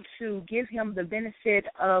even want to give him the benefit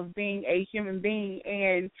of being a human being,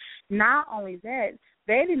 and not only that,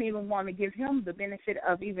 they didn't even want to give him the benefit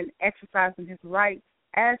of even exercising his rights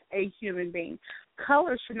as a human being.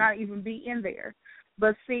 Color should not even be in there.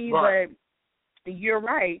 But but you're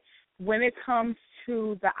right. When it comes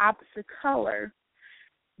to the opposite color,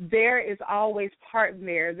 there is always part in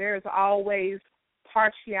there. There is always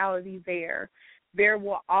partiality there. There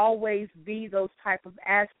will always be those type of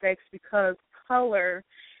aspects because color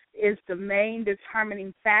is the main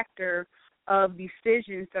determining factor of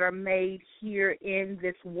decisions that are made here in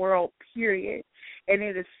this world, period. And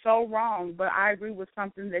it is so wrong, but I agree with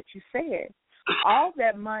something that you said. All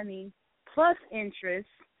that money plus interest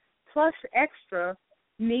plus extra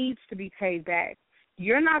needs to be paid back.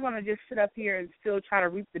 You're not going to just sit up here and still try to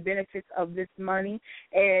reap the benefits of this money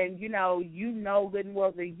and, you know good and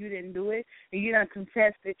well that you didn't do it and you don't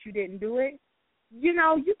confess that you didn't do it. You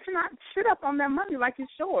know, you cannot sit up on that money like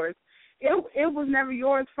it's yours. It was never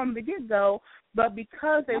yours from the get-go, but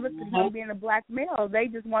because they looked at him being a black male, they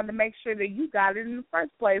just wanted to make sure that you got it in the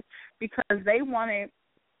first place because they wanted,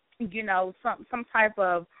 you know, some type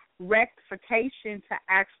of rectification to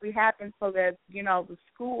actually happen so that, you know, the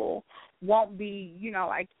school won't be, you know,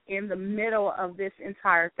 like in the middle of this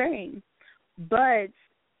entire thing. But,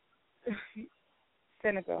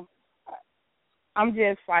 cynical. I'm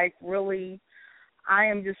just like I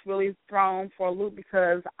am just really thrown for a loop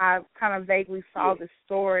because I kind of vaguely saw the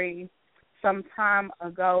story some time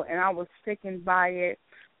ago and I was sticking by it.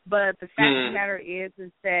 But the fact of the matter is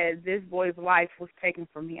that this boy's life was taken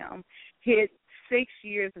from him. His 6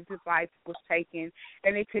 years of his life was taken,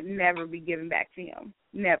 and it could never be given back to him.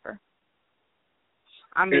 Never.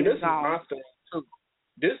 I mean, this is my thing, too.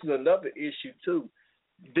 This is another issue, too.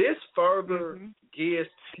 This further gives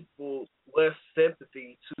people less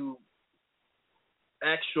sympathy to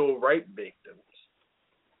actual rape victims.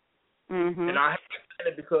 And I have to say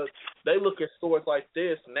it because they look at stories like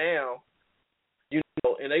this now, you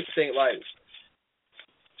know, and they think, like,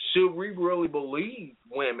 should we really believe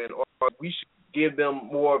women or we should give them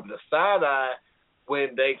more of the side eye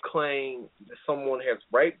when they claim that someone has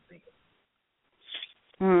raped them?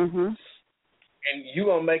 And you're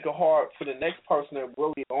going to make it hard for the next person that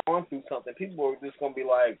really gone through something. People are just going to be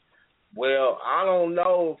like, well, I don't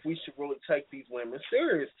know if we should really take these women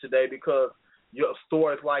serious today because your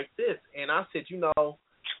stories like this. And I said, you know,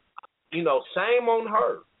 shame on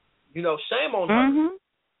her. You know, shame on her.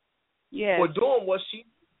 Yes. For doing what she did.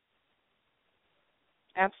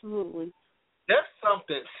 Absolutely. That's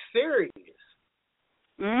something serious.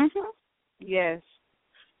 Yes.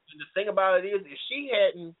 And the thing about it is, if she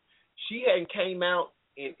hadn't came out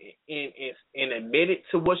and admitted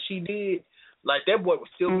to what she did, like that boy would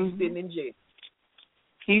still be sitting in jail.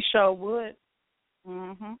 He sure would.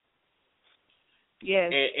 Mhm.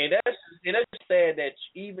 Yes. And that's sad that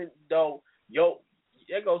even though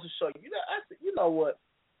that goes to show you that you know what,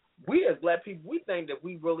 we as black people, we think that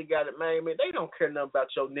we really got it made, man. They don't care nothing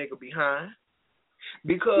about your nigga behind,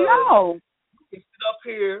 because No. you can sit up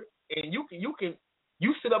here and you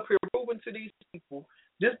sit up here proving to these people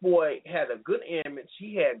this boy had a good image.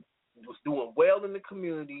 He was doing well in the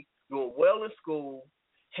community, doing well in school,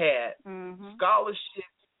 had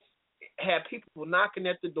scholarships, had people knocking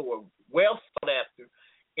at the door, well sought after,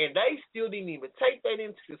 and they still didn't even take that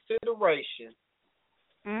into consideration.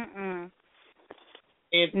 Mm-mm.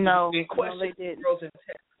 And No, question they didn't. girls'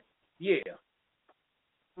 integrity. Yeah.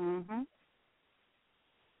 Mhm.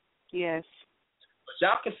 Yes. But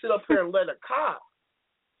y'all can sit up here and let a cop.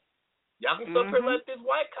 Y'all can sit up here and let this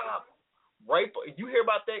white cop rape. You hear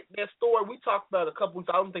about that story? We talked about a couple weeks.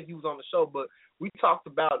 I don't think he was on the show, but we talked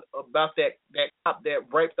about that cop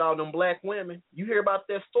that raped all them black women. You hear about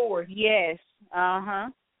that story? Yes.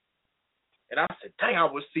 And I said, dang, I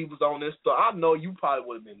wish he was on this story. I know you probably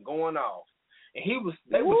would have been going off. And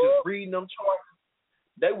they was just reading them charges.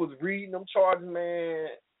 They was reading them charges, man,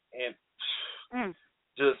 and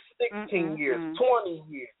just 16 years, 20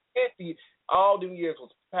 years, 50, all them years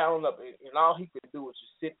was piling up, and all he could do was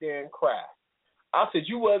just sit there and cry. I said,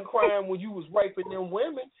 you wasn't crying when you was raping them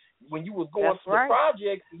women, when you was going to the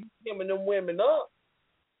projects and you hemming them women up,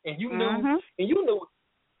 and you knew,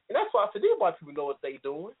 and that's why I said, these white people know what they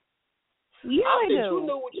doing. Yeah, I said,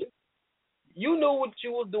 do. you knew what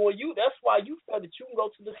you was doing. That's why you felt that you can go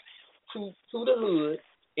to the hood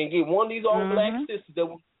and get one of these old black sisters that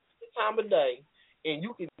will the time of day, and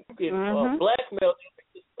you can blackmail them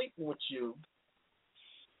into sleeping with you.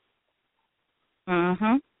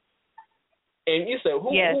 And you say, who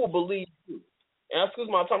will believe you? And excuse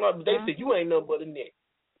my time, but they said you ain't nothing but a nigga.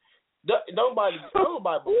 Nobody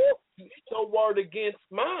believes you. It's your word against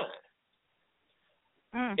mine.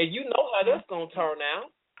 And you know how that's gonna turn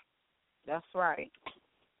out. That's right.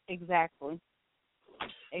 Exactly. So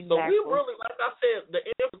we really, like I said, the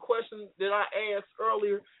answer question that I asked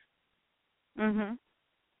earlier,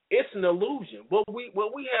 it's an illusion. What we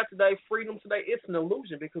have today, freedom today, it's an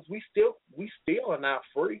illusion because we still are not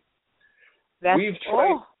free.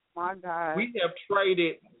 My God. We have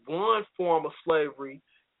traded one form of slavery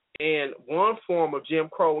and one form of Jim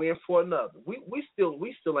Crow in for another. We still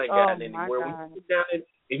ain't gotten anywhere. We sit down and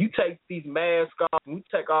you take these masks off, and we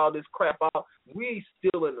take all this crap off, we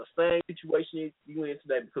still in the same situation you in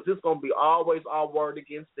today because it's gonna be always our word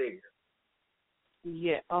against theirs.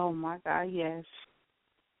 Yeah. Oh my God. Yes.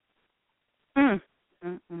 I'm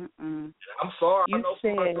sorry. I know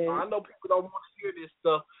people don't want to hear this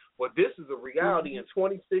stuff, but this is a reality in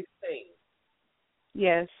 2016.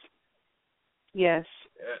 Yes. Yes.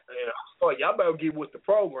 And I'm sorry, y'all better get with the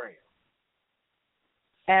program.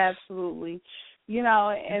 Absolutely. You know,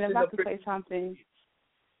 and if I could say something.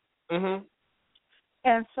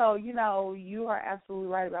 And so, you know, you are absolutely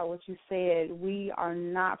right about what you said. We are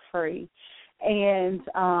not free. And,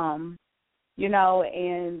 you know,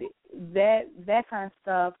 and that kind of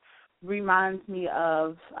stuff reminds me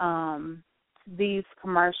of these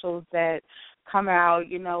commercials that come out,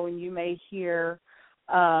 you know, and you may hear,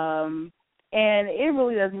 and it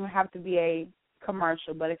really doesn't even have to be a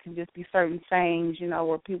commercial, but it can just be certain sayings, you know,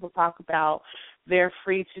 where people talk about they're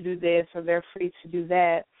free to do this or they're free to do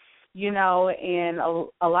that, you know, and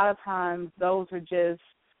a lot of times those are just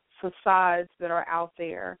facades that are out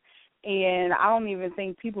there. And I don't even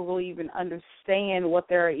think people really even understand what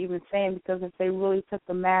they're even saying, because if they really took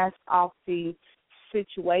the mask off the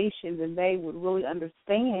situation, then they would really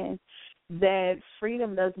understand that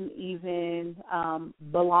freedom doesn't even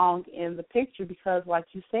belong in the picture because, like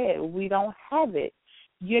you said, we don't have it.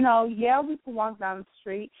 You know, yeah, we can walk down the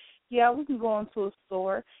street. Yeah, we can go into a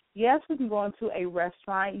store. Yes, we can go into a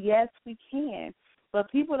restaurant. Yes, we can. But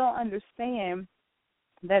people don't understand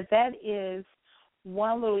that is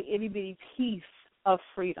one little itty-bitty piece of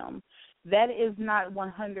freedom. That is not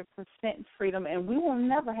 100% freedom, and we will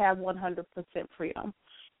never have 100% freedom.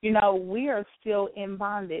 You know, we are still in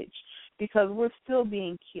bondage because we're still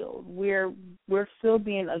being killed. We're still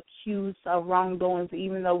being accused of wrongdoings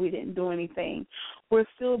even though we didn't do anything. We're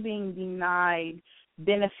still being denied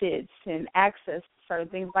benefits and access to certain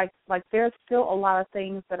things. Like there's still a lot of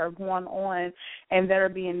things that are going on and that are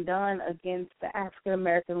being done against the African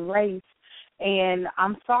American race. And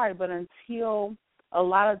I'm sorry, but until a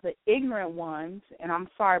lot of the ignorant ones, and I'm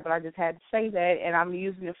sorry, but I just had to say that, and I'm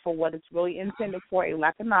using it for what it's really intended for, a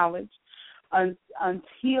lack of knowledge,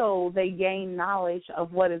 until they gain knowledge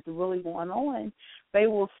of what is really going on, they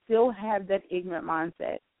will still have that ignorant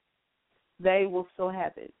mindset. They will still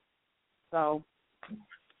have it. So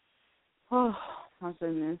Oh, my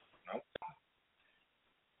goodness.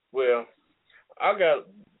 Well, I got a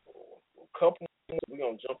couple more. We're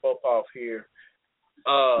going to jump up off here.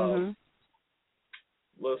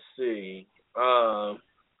 Let's see.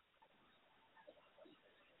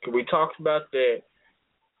 Can we talk about that?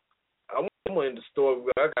 I went in the store.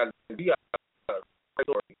 We got a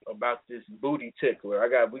story about this booty tickler.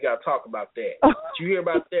 We got to talk about that. Did you hear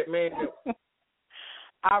about that, man?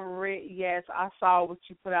 Yes, I saw what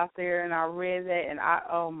you put out there, and I read that, and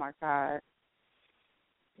oh my God.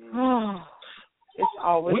 It's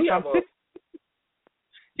always something.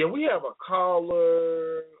 We have a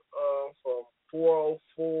caller from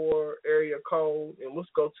 404 area code, and let's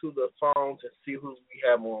go to the phones and see who we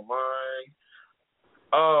have online.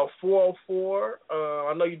 404,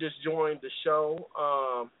 I know you just joined the show.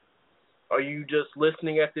 Are you just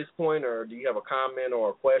listening at this point, or do you have a comment or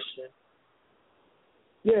a question?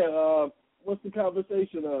 Yeah, what's the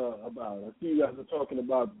conversation about? I see you guys are talking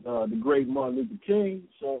about the great Martin Luther King,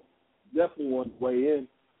 so definitely want to weigh in.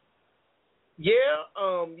 Yeah,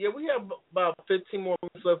 we have about 15 more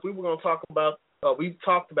minutes left. We were going to talk about, we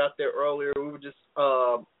talked about that earlier. We were just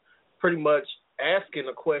pretty much asking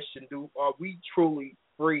a question, are we truly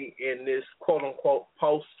free in this quote-unquote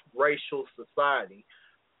post-racial society?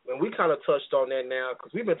 And we kind of touched on that now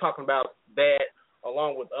because we've been talking about that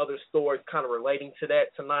along with other stories kind of relating to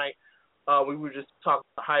that tonight. We were just talking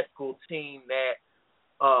to a high school teen that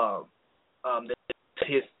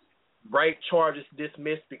his rape charges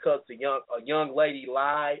dismissed because a young lady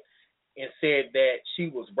lied and said that she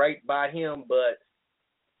was raped by him, but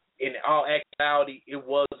in all actuality, it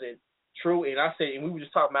wasn't true. And we were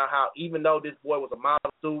just talking about how even though this boy was a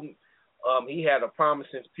model student, he had a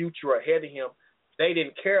promising future ahead of him. They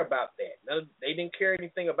didn't care about that. They didn't care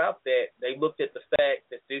anything about that. They looked at the fact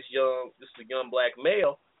that this is a young black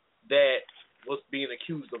male that was being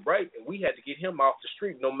accused of rape, and we had to get him off the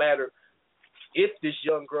street, no matter if this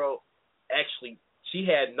young girl actually, she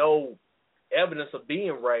had no evidence of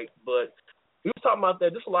being raped. But we were talking about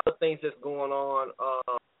that. There's a lot of things that's going on.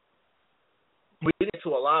 We get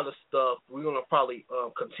into a lot of stuff. We're going to probably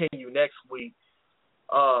continue next week.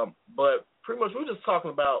 But pretty much we're just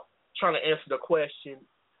talking about trying to answer the question,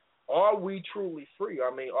 are we truly free?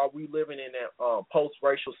 I mean, are we living in that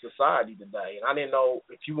post-racial society today? And I didn't know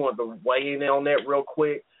if you wanted to weigh in on that real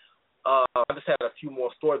quick. I just had a few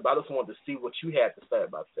more stories, but I just wanted to see what you had to say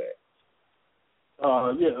about that.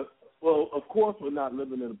 Yeah, well, of course we're not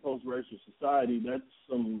living in a post-racial society. That's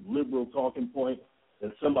some liberal talking point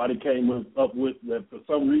that somebody came up with that for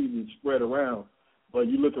some reason spread around. But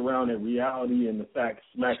you look around at reality and the facts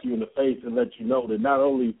smack you in the face and let you know that not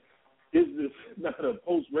only is this not a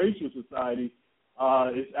post-racial society,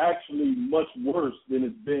 it's actually much worse than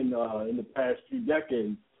it's been in the past few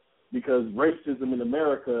decades, because racism in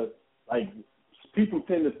America, like, people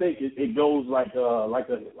tend to think it goes like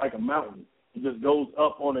a mountain. It just goes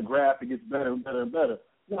up on a graph. It gets better and better and better.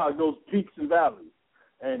 No, it goes peaks and valleys.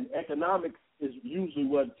 And economics is usually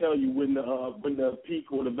what tell you when the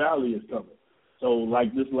peak or the valley is coming. So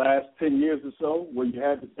like this last 10 years or so, where you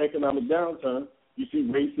had this economic downturn, you see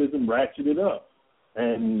racism ratcheted up.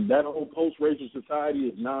 And that whole post-racial society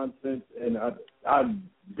is nonsense, and I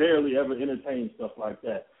barely ever entertain stuff like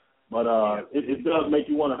that. But it does make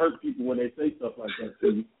you want to hurt people when they say stuff like that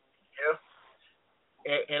to you.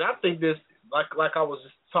 Yeah. And I think this, like I was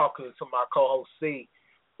just talking to my co-host C,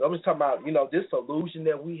 I was talking about, this illusion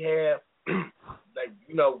that we have, like,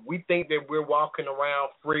 we think that we're walking around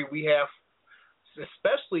free. We have,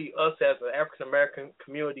 especially us as an African-American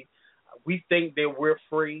community, we think that we're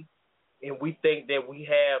free, and we think that we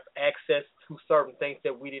have access to certain things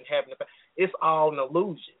that we didn't have in the past. It's all an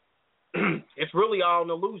illusion. It's really all an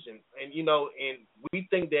illusion. And, and we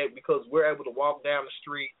think that because we're able to walk down the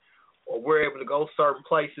street or we're able to go certain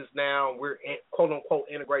places now and we're, quote-unquote,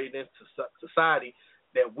 integrated into society,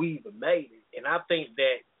 that we've made it. And I think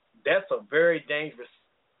that that's a very dangerous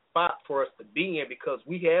spot for us to be in, because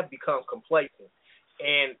we have become complacent.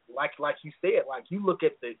 And like you said, like you look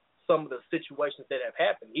at some of the situations that have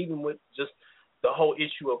happened, even with just the whole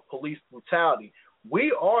issue of police brutality,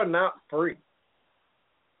 we are not free.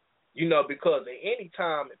 Because at any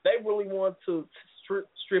time, if they really want to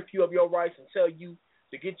strip you of your rights and tell you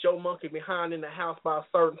to get your monkey behind in the house by a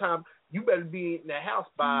certain time, you better be in the house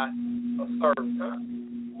by a certain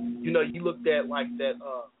time. You looked at like that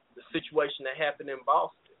the situation that happened in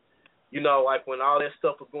Boston. Like when all that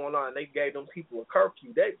stuff was going on, they gave them people a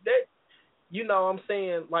curfew. That what I'm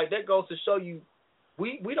saying, like that goes to show you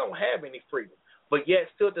we don't have any freedom. But yet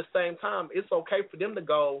still at the same time, it's okay for them to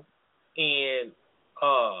go and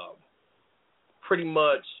pretty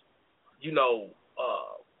much,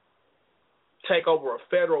 take over a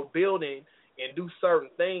federal building and do certain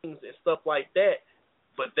things and stuff like that,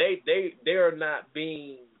 but they're not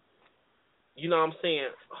being, you know what I'm saying,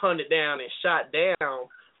 hunted down and shot down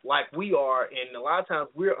like we are, and a lot of times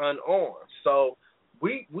we're unarmed. So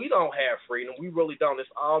we don't have freedom. We really don't. It's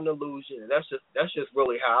all an illusion, and that's just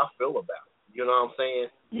really how I feel about it. You know what I'm saying?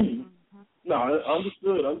 Mm-hmm. No,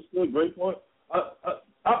 understood. Great point.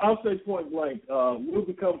 I'll say point blank, we'll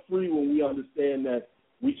become free when we understand that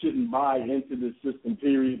we shouldn't buy into this system,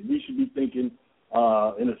 period. We should be thinking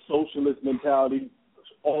in a socialist mentality,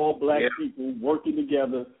 all black people working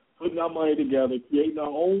together, putting our money together, creating our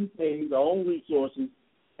own things, our own resources,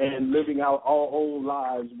 and living out our own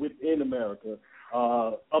lives within America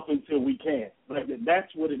up until we can. Like,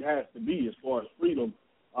 that's what it has to be as far as freedom.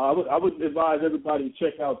 I would advise everybody to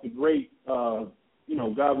check out the great, God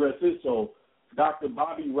rest his soul, Dr.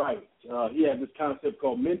 Bobby Wright. He had this concept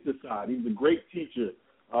called menticide. He was a great teacher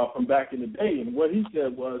from back in the day. And what he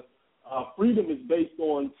said was freedom is based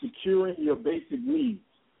on securing your basic needs.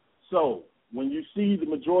 So when you see the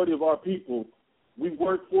majority of our people, we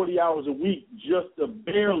work 40 hours a week just to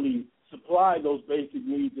barely supply those basic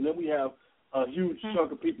needs, and then we have a huge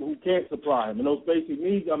chunk of people who can't supply them. And those basic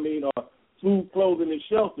needs, are food, clothing, and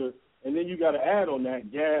shelter, and then you got to add on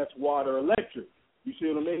that gas, water, electric. You see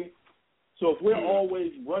what I mean? So if we're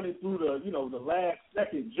always running through the last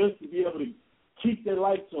second just to be able to keep their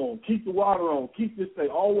lights on, keep the water on, keep this thing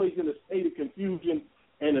always in a state of confusion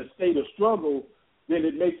and a state of struggle, then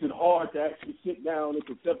it makes it hard to actually sit down and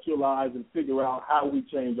conceptualize and figure out how we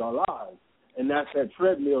change our lives. And that's that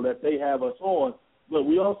treadmill that they have us on, but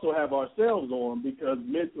we also have ourselves on because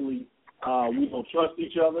mentally we don't trust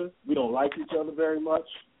each other, we don't like each other very much,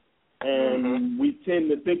 and we tend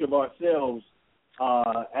to think of ourselves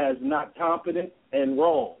as not competent and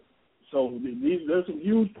wrong. So there's some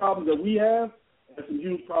huge problems that we have and some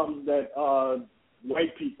huge problems that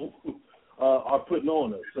white people are putting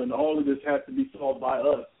on us. And all of this has to be solved by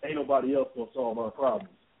us. Ain't nobody else going to solve our problems.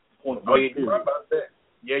 You're right about that.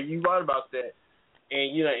 Yeah, you're right about that.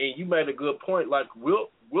 And, and you made a good point. Like, we'll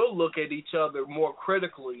look at each other more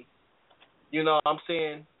critically, you know what I'm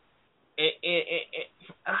saying? And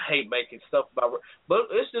I hate making stuff about it, but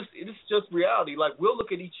it's just reality. Like, we'll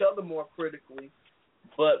look at each other more critically,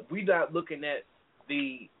 but we're not looking at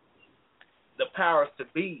the powers to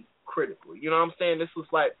be critically. You know what I'm saying? This was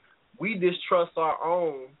like we distrust our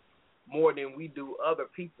own more than we do other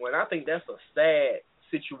people, and I think that's a sad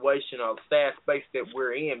situation or a sad space that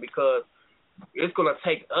we're in because it's going to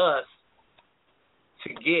take us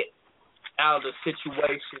to get out of the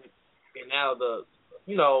situation and out of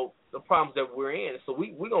the problems that we're in. So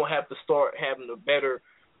we're going to have to start having a better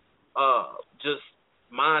just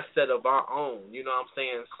mindset of our own, you know what I'm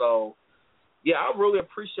saying? So, yeah, I really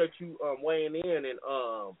appreciate you weighing in and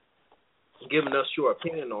giving us your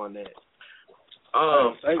opinion on that.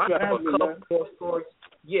 Thanks for having me, man. More stories.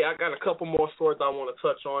 Yeah, I got a couple more stories I want to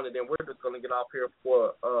touch on, and then we're just going to get off here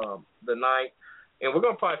for the night. And we're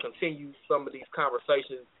going to probably continue some of these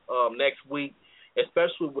conversations next week,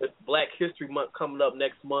 especially with Black History Month coming up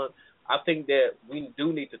next month. I think that we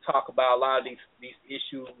do need to talk about a lot of these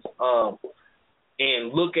issues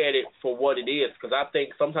and look at it for what it is, because I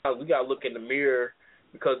think sometimes we got to look in the mirror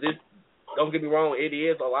because this, don't get me wrong, it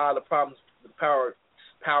is a lot of the problems the powers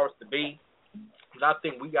to be. But I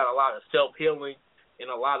think we got a lot of self-healing and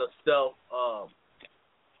a lot of self-hatred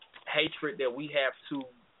that we have to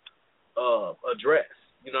address.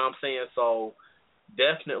 You know what I'm saying? So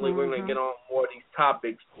definitely we're going to get on more of these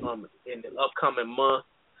topics in the upcoming month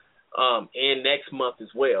and next month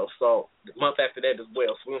as well. So the month after that as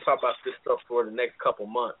well. So we're going to talk about this stuff for the next couple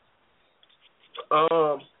months.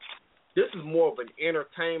 This is more of an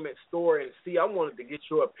entertainment story. And see, I wanted to get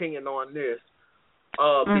your opinion on this.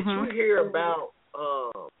 Did you hear about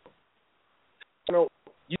the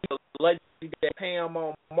lady that Pam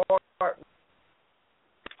on Martin?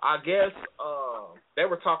 I guess they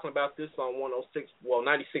were talking about this on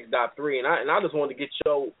 96.3, and I just wanted to get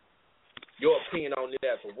your opinion on it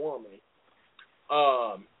as a woman.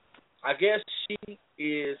 I guess she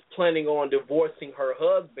is planning on divorcing her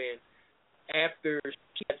husband after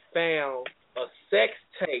she had found a sex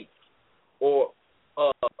tape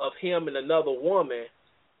of him and another woman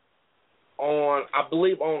on, I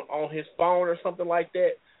believe, on his phone or something like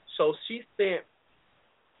that. So she sent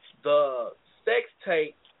the sex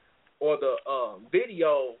tape or the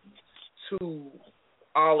video to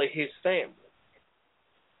all of his family.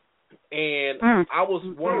 And I was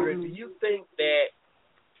wondering, do you think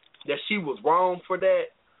that she was wrong for that,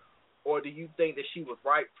 or do you think that she was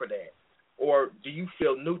right for that? Or do you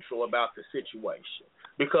feel neutral about the situation?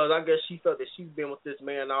 because I guess she felt that she's been with this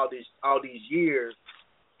man all these years,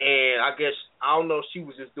 and I guess I don't know if she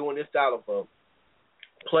was just doing this out of a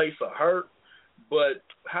place of hurt. But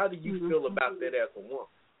how do you feel about that as a woman?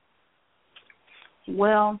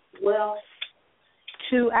 Well,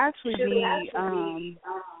 to actually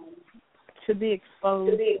be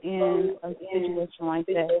exposed in a situation like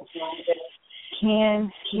that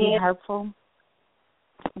can be hurtful,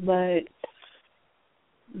 but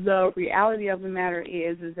the reality of the matter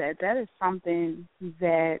is that is something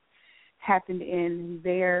that happened in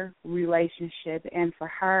their relationship, and for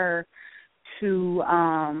her to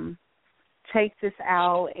take this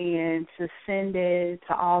out and to send it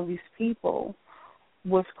to all these people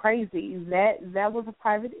was crazy. That was a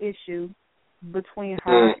private issue between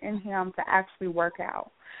her and him to actually work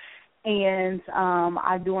out. And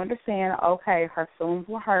I do understand, okay, her feelings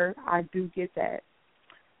were hurt. I do get that.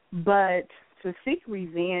 But to seek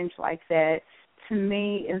revenge like that, to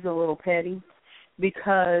me, is a little petty,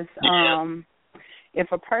 because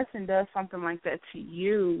if a person does something like that to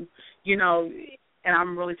you, you know, and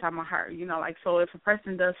I'm really talking about her, you know, like, so if a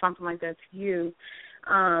person does something like that to you,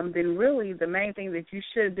 then really the main thing that you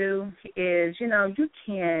should do is, you know, you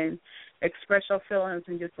can express your feelings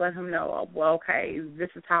and just let him know, oh, well, okay, this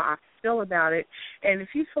is how I feel about it. And if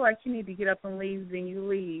you feel like you need to get up and leave, then you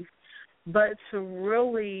leave. But to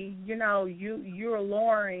really, you know, you're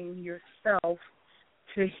lowering yourself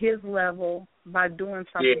to his level by doing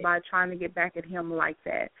something, by trying to get back at him like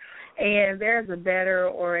that. And there's a better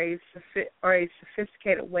or a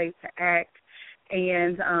sophisticated way to act.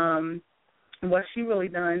 And what she really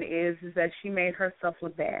done is that she made herself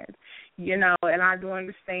look bad, you know. And I do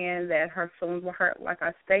understand that her feelings were hurt, like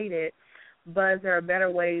I stated, but there are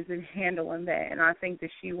better ways in handling that. And I think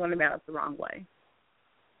that she went about it the wrong way.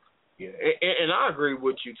 Yeah, and I agree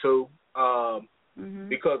with you too.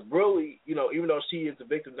 Because really, you know, even though she is the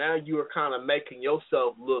victim, now you are kind of making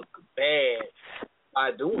yourself look bad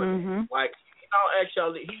by doing it. Like, you know,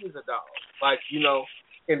 actually, he is a dog. Like, you know,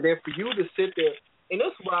 and then for you to sit there, and this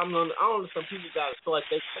is why I don't know, some people got to feel like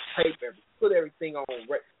they can tape everything, put everything on.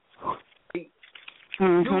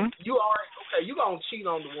 You already, okay, you going to cheat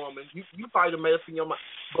on the woman. You probably made up in your mind.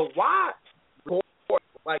 But why?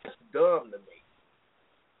 Like, it's dumb to me.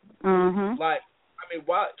 Like, I mean,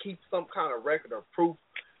 why keep some kind of record or proof,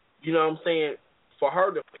 you know what I'm saying, for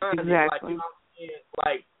her to find it? Like, you know what I'm saying?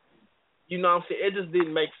 Like, you know what I'm saying? It just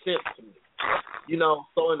didn't make sense to me. You know,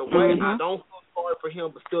 so in a way, I don't feel sorry for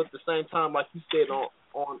him, but still at the same time, like you said, on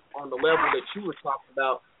the level that you were talking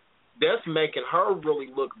about, that's making her really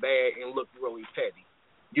look bad and look really petty.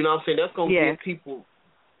 You know what I'm saying? That's going to give people,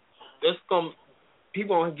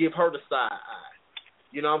 people going to give her the side eye.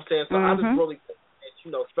 You know what I'm saying? So I just really think, you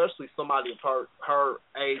know, especially somebody of her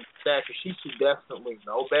age stature, she should definitely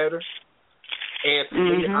know better. And to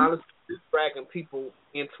be honest, it's dragging people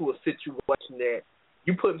into a situation that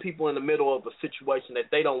you're putting people in the middle of a situation that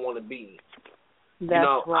they don't want to be in. That's you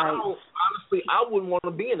know, right. I wouldn't want to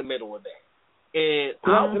be in the middle of that. And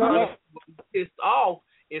I would be pissed off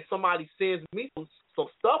if somebody sends me some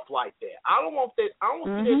stuff like that. I don't want that. I don't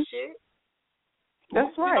want that shit.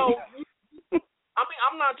 That's right. Know, I mean,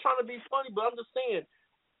 I'm not trying to be funny, but I'm just saying,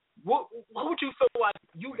 what would you feel like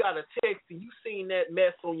you got a text and you seen that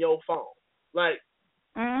mess on your phone? Like,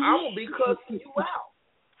 I will be cussing you out.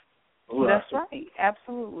 That's right.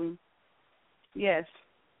 Absolutely. Yes.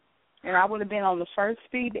 And I would have been on the first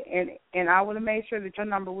speed, and I would have made sure that your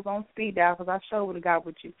number was on speed dial, because I sure would have got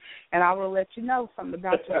with you. And I would have let you know something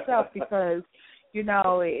about yourself, because, you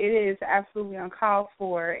know, it is absolutely uncalled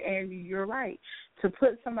for. And you're right. To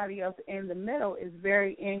put somebody else in the middle is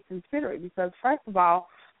very inconsiderate, because, first of all,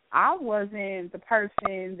 I wasn't the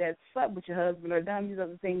person that slept with your husband or done these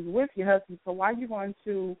other things with your husband. So why are you going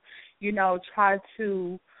to, you know, try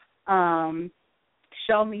to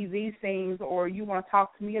show me these things, or you want to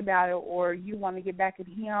talk to me about it, or you want to get back at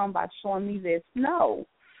him by showing me this? No.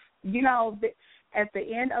 You know, at the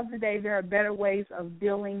end of the day, there are better ways of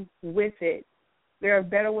dealing with it. There are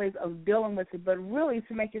better ways of dealing with it. But really,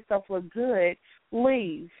 to make yourself look good,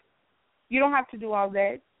 leave. You don't have to do all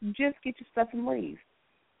that. Just get your stuff and leave.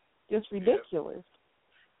 Just ridiculous.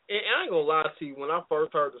 And I ain't going to lie to you. When I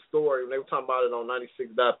first heard the story, when they were talking about it on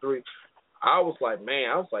 96.3, I was like,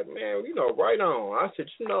 man, you know, right on. I said,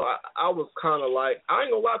 you know, I was kind of like, I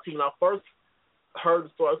ain't going to lie to you. When I first heard the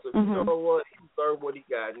story, I said, you know what, he deserved what he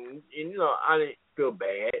got. And, you know, I didn't feel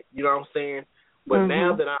bad, you know what I'm saying? But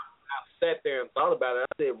now that I sat there and thought about it,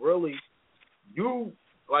 I said, really, you,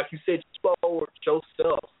 like you said, you lowered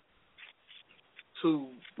yourself to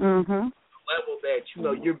a level that, you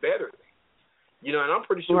know, you're better than. You know, and I'm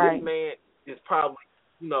pretty sure this man is probably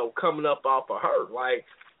coming up off of her. Like,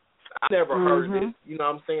 I never heard of this. You know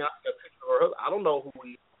what I'm saying? I don't know who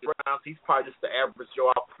he is. He's probably just the average Joe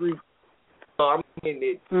off the street. So I'm saying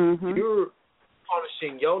that you're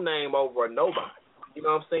punishing your name over a nobody. You know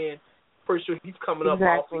what I'm saying? Pretty sure he's coming up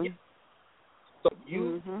off of you. So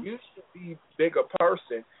you should be a bigger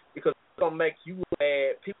person, because it's going to make you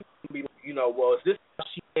mad. People can be, well, is this how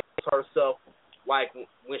she handles herself? Like,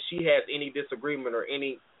 when she has any disagreement or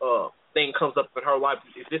any thing comes up in her life,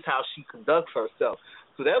 is this how she conducts herself?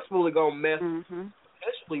 So that's really going to mess,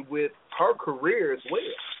 especially with her career as well.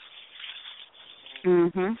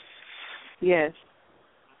 Yes.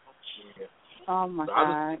 Yeah. Oh, my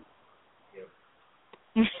God.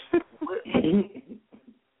 Can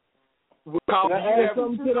I add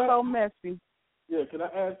something to that? So messy. Yeah, can I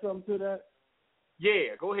add something to that?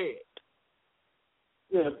 Yeah, go ahead.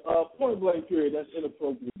 Yeah, point blank period, that's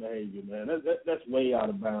inappropriate behavior, man. That's way out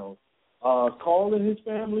of bounds. Calling his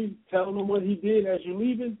family, telling them what he did as you're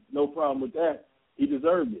leaving, no problem with that. He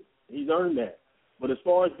deserved it. He's earned that. But as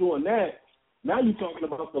far as doing that, now you're talking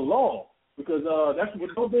about the law, because that's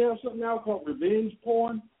what, don't they have something now called revenge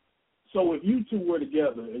porn? So if you two were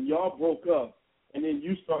together and y'all broke up, and then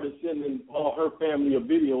you started sending all her family a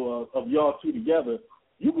video of y'all two together,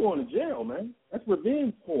 you going to jail, man. That's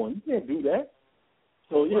revenge porn. You can't do that.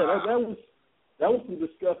 So yeah, that was some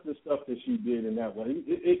disgusting stuff that she did in that way.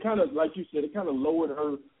 It kind of, like you said, it kind of lowered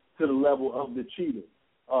her to the level of the cheater.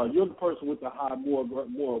 You're the person with the high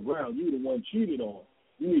moral ground. You're the one cheated on.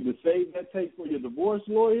 You need to save that tape for your divorce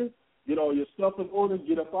lawyer, get all your stuff in order,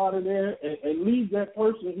 get up out of there, and leave that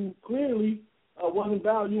person who clearly wasn't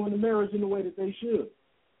valuing the marriage in the way that they should.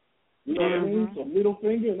 You know what I mean? So middle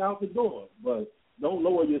finger and out the door. But don't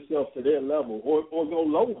lower yourself to their level, or go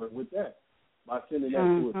lower with that by sending that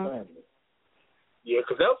to his family. Yeah,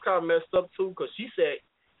 because that was kind of messed up, too, because she said,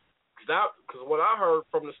 because what I heard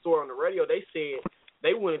from the story on the radio, they said,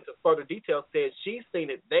 they went into further detail, said she's seen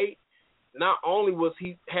that they, not only was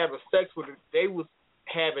he having sex with her, they was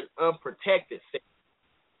having unprotected sex.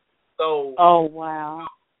 So, oh, wow.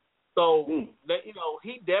 So, that,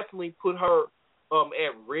 he definitely put her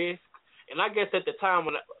at risk. And I guess at the time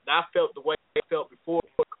when I felt the way I felt before,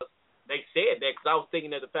 because they said that, because I was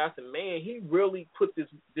thinking at the fashion, man, he really put this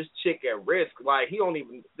chick at risk. Like, she don't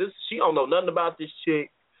know nothing about this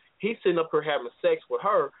chick. He's sitting up here having sex with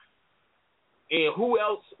her. And who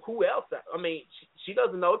else? I mean, she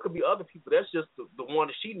doesn't know. It could be other people. That's just the one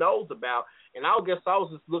that she knows about. And I guess I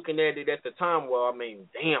was just looking at it at the time. Well, I mean,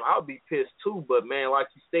 damn, I'll be pissed too. But, man, like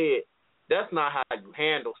you said, that's not how you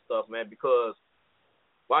handle stuff, man, because,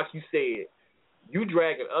 like you said, you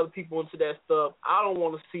dragging other people into that stuff. I don't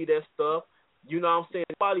want to see that stuff. You know what I'm saying?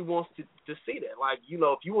 Nobody wants to see that. Like, if you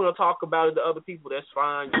want to talk about it to other people, that's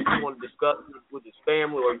fine. If you want to discuss it with his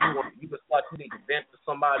family, or you just like you need to vent to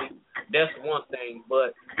somebody, that's one thing.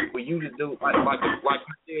 But for you to do, like you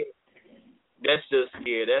said, I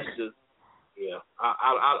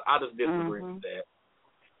just disagree with that.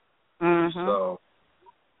 So,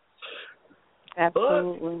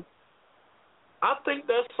 absolutely. I think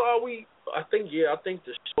that's all I think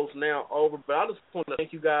the show's now over, but I just want to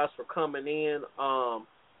thank you guys for coming in and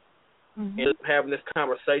having this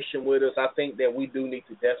conversation with us. I think that we do need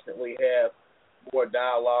to definitely have more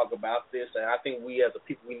dialogue about this, and I think we as a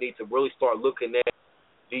people, we need to really start looking at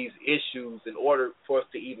these issues in order for us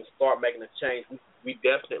to even start making a change. We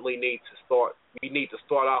definitely need to start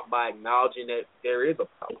off by acknowledging that there is a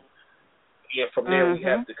problem, and from there we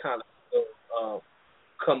have to kind of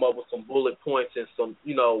come up with some bullet points and some,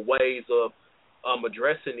 ways of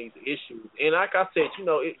addressing these issues. And like I said,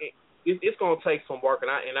 it's going to take some work,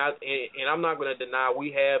 and I'm not going to deny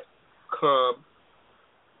we have come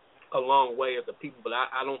a long way as a people, but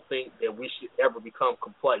I don't think that we should ever become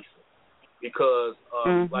complacent, because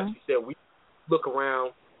like you said, we look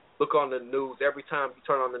around, look on the news. Every time you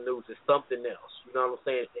turn on the news, it's something else. You know what I'm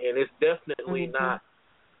saying? And it's definitely not.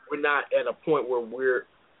 We're not at a point where we're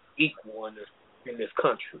equal in this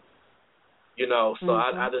country, So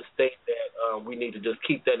I just think that we need to just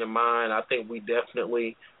keep that in mind. I think we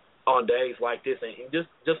definitely, on days like this, and just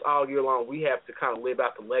all year long, we have to kind of live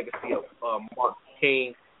out the legacy of Martin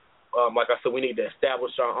King. Like I said, we need to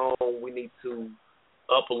establish our own. We need to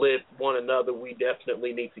uplift one another. We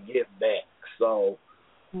definitely need to give back. So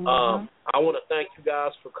I want to thank you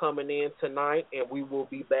guys for coming in tonight, and we will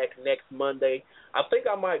be back next Monday. I think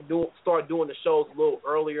I might start doing the shows a little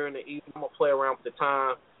earlier in the evening. I'm going to play around with the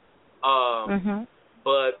time.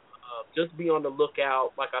 But just be on the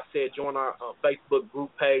lookout. Like I said, join our Facebook group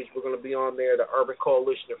page. We're going to be on there, the Urban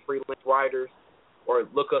Coalition of Freelance Writers, or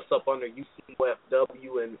look us up under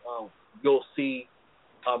UCOFW, and you'll see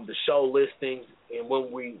the show listings and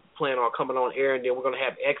when we plan on coming on air, and then we're going to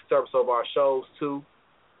have excerpts of our shows too.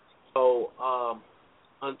 So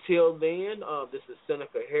until then, this is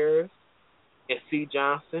Seneca Harris and C.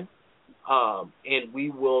 Johnson, and we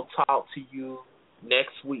will talk to you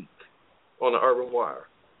next week on the Urban Wire.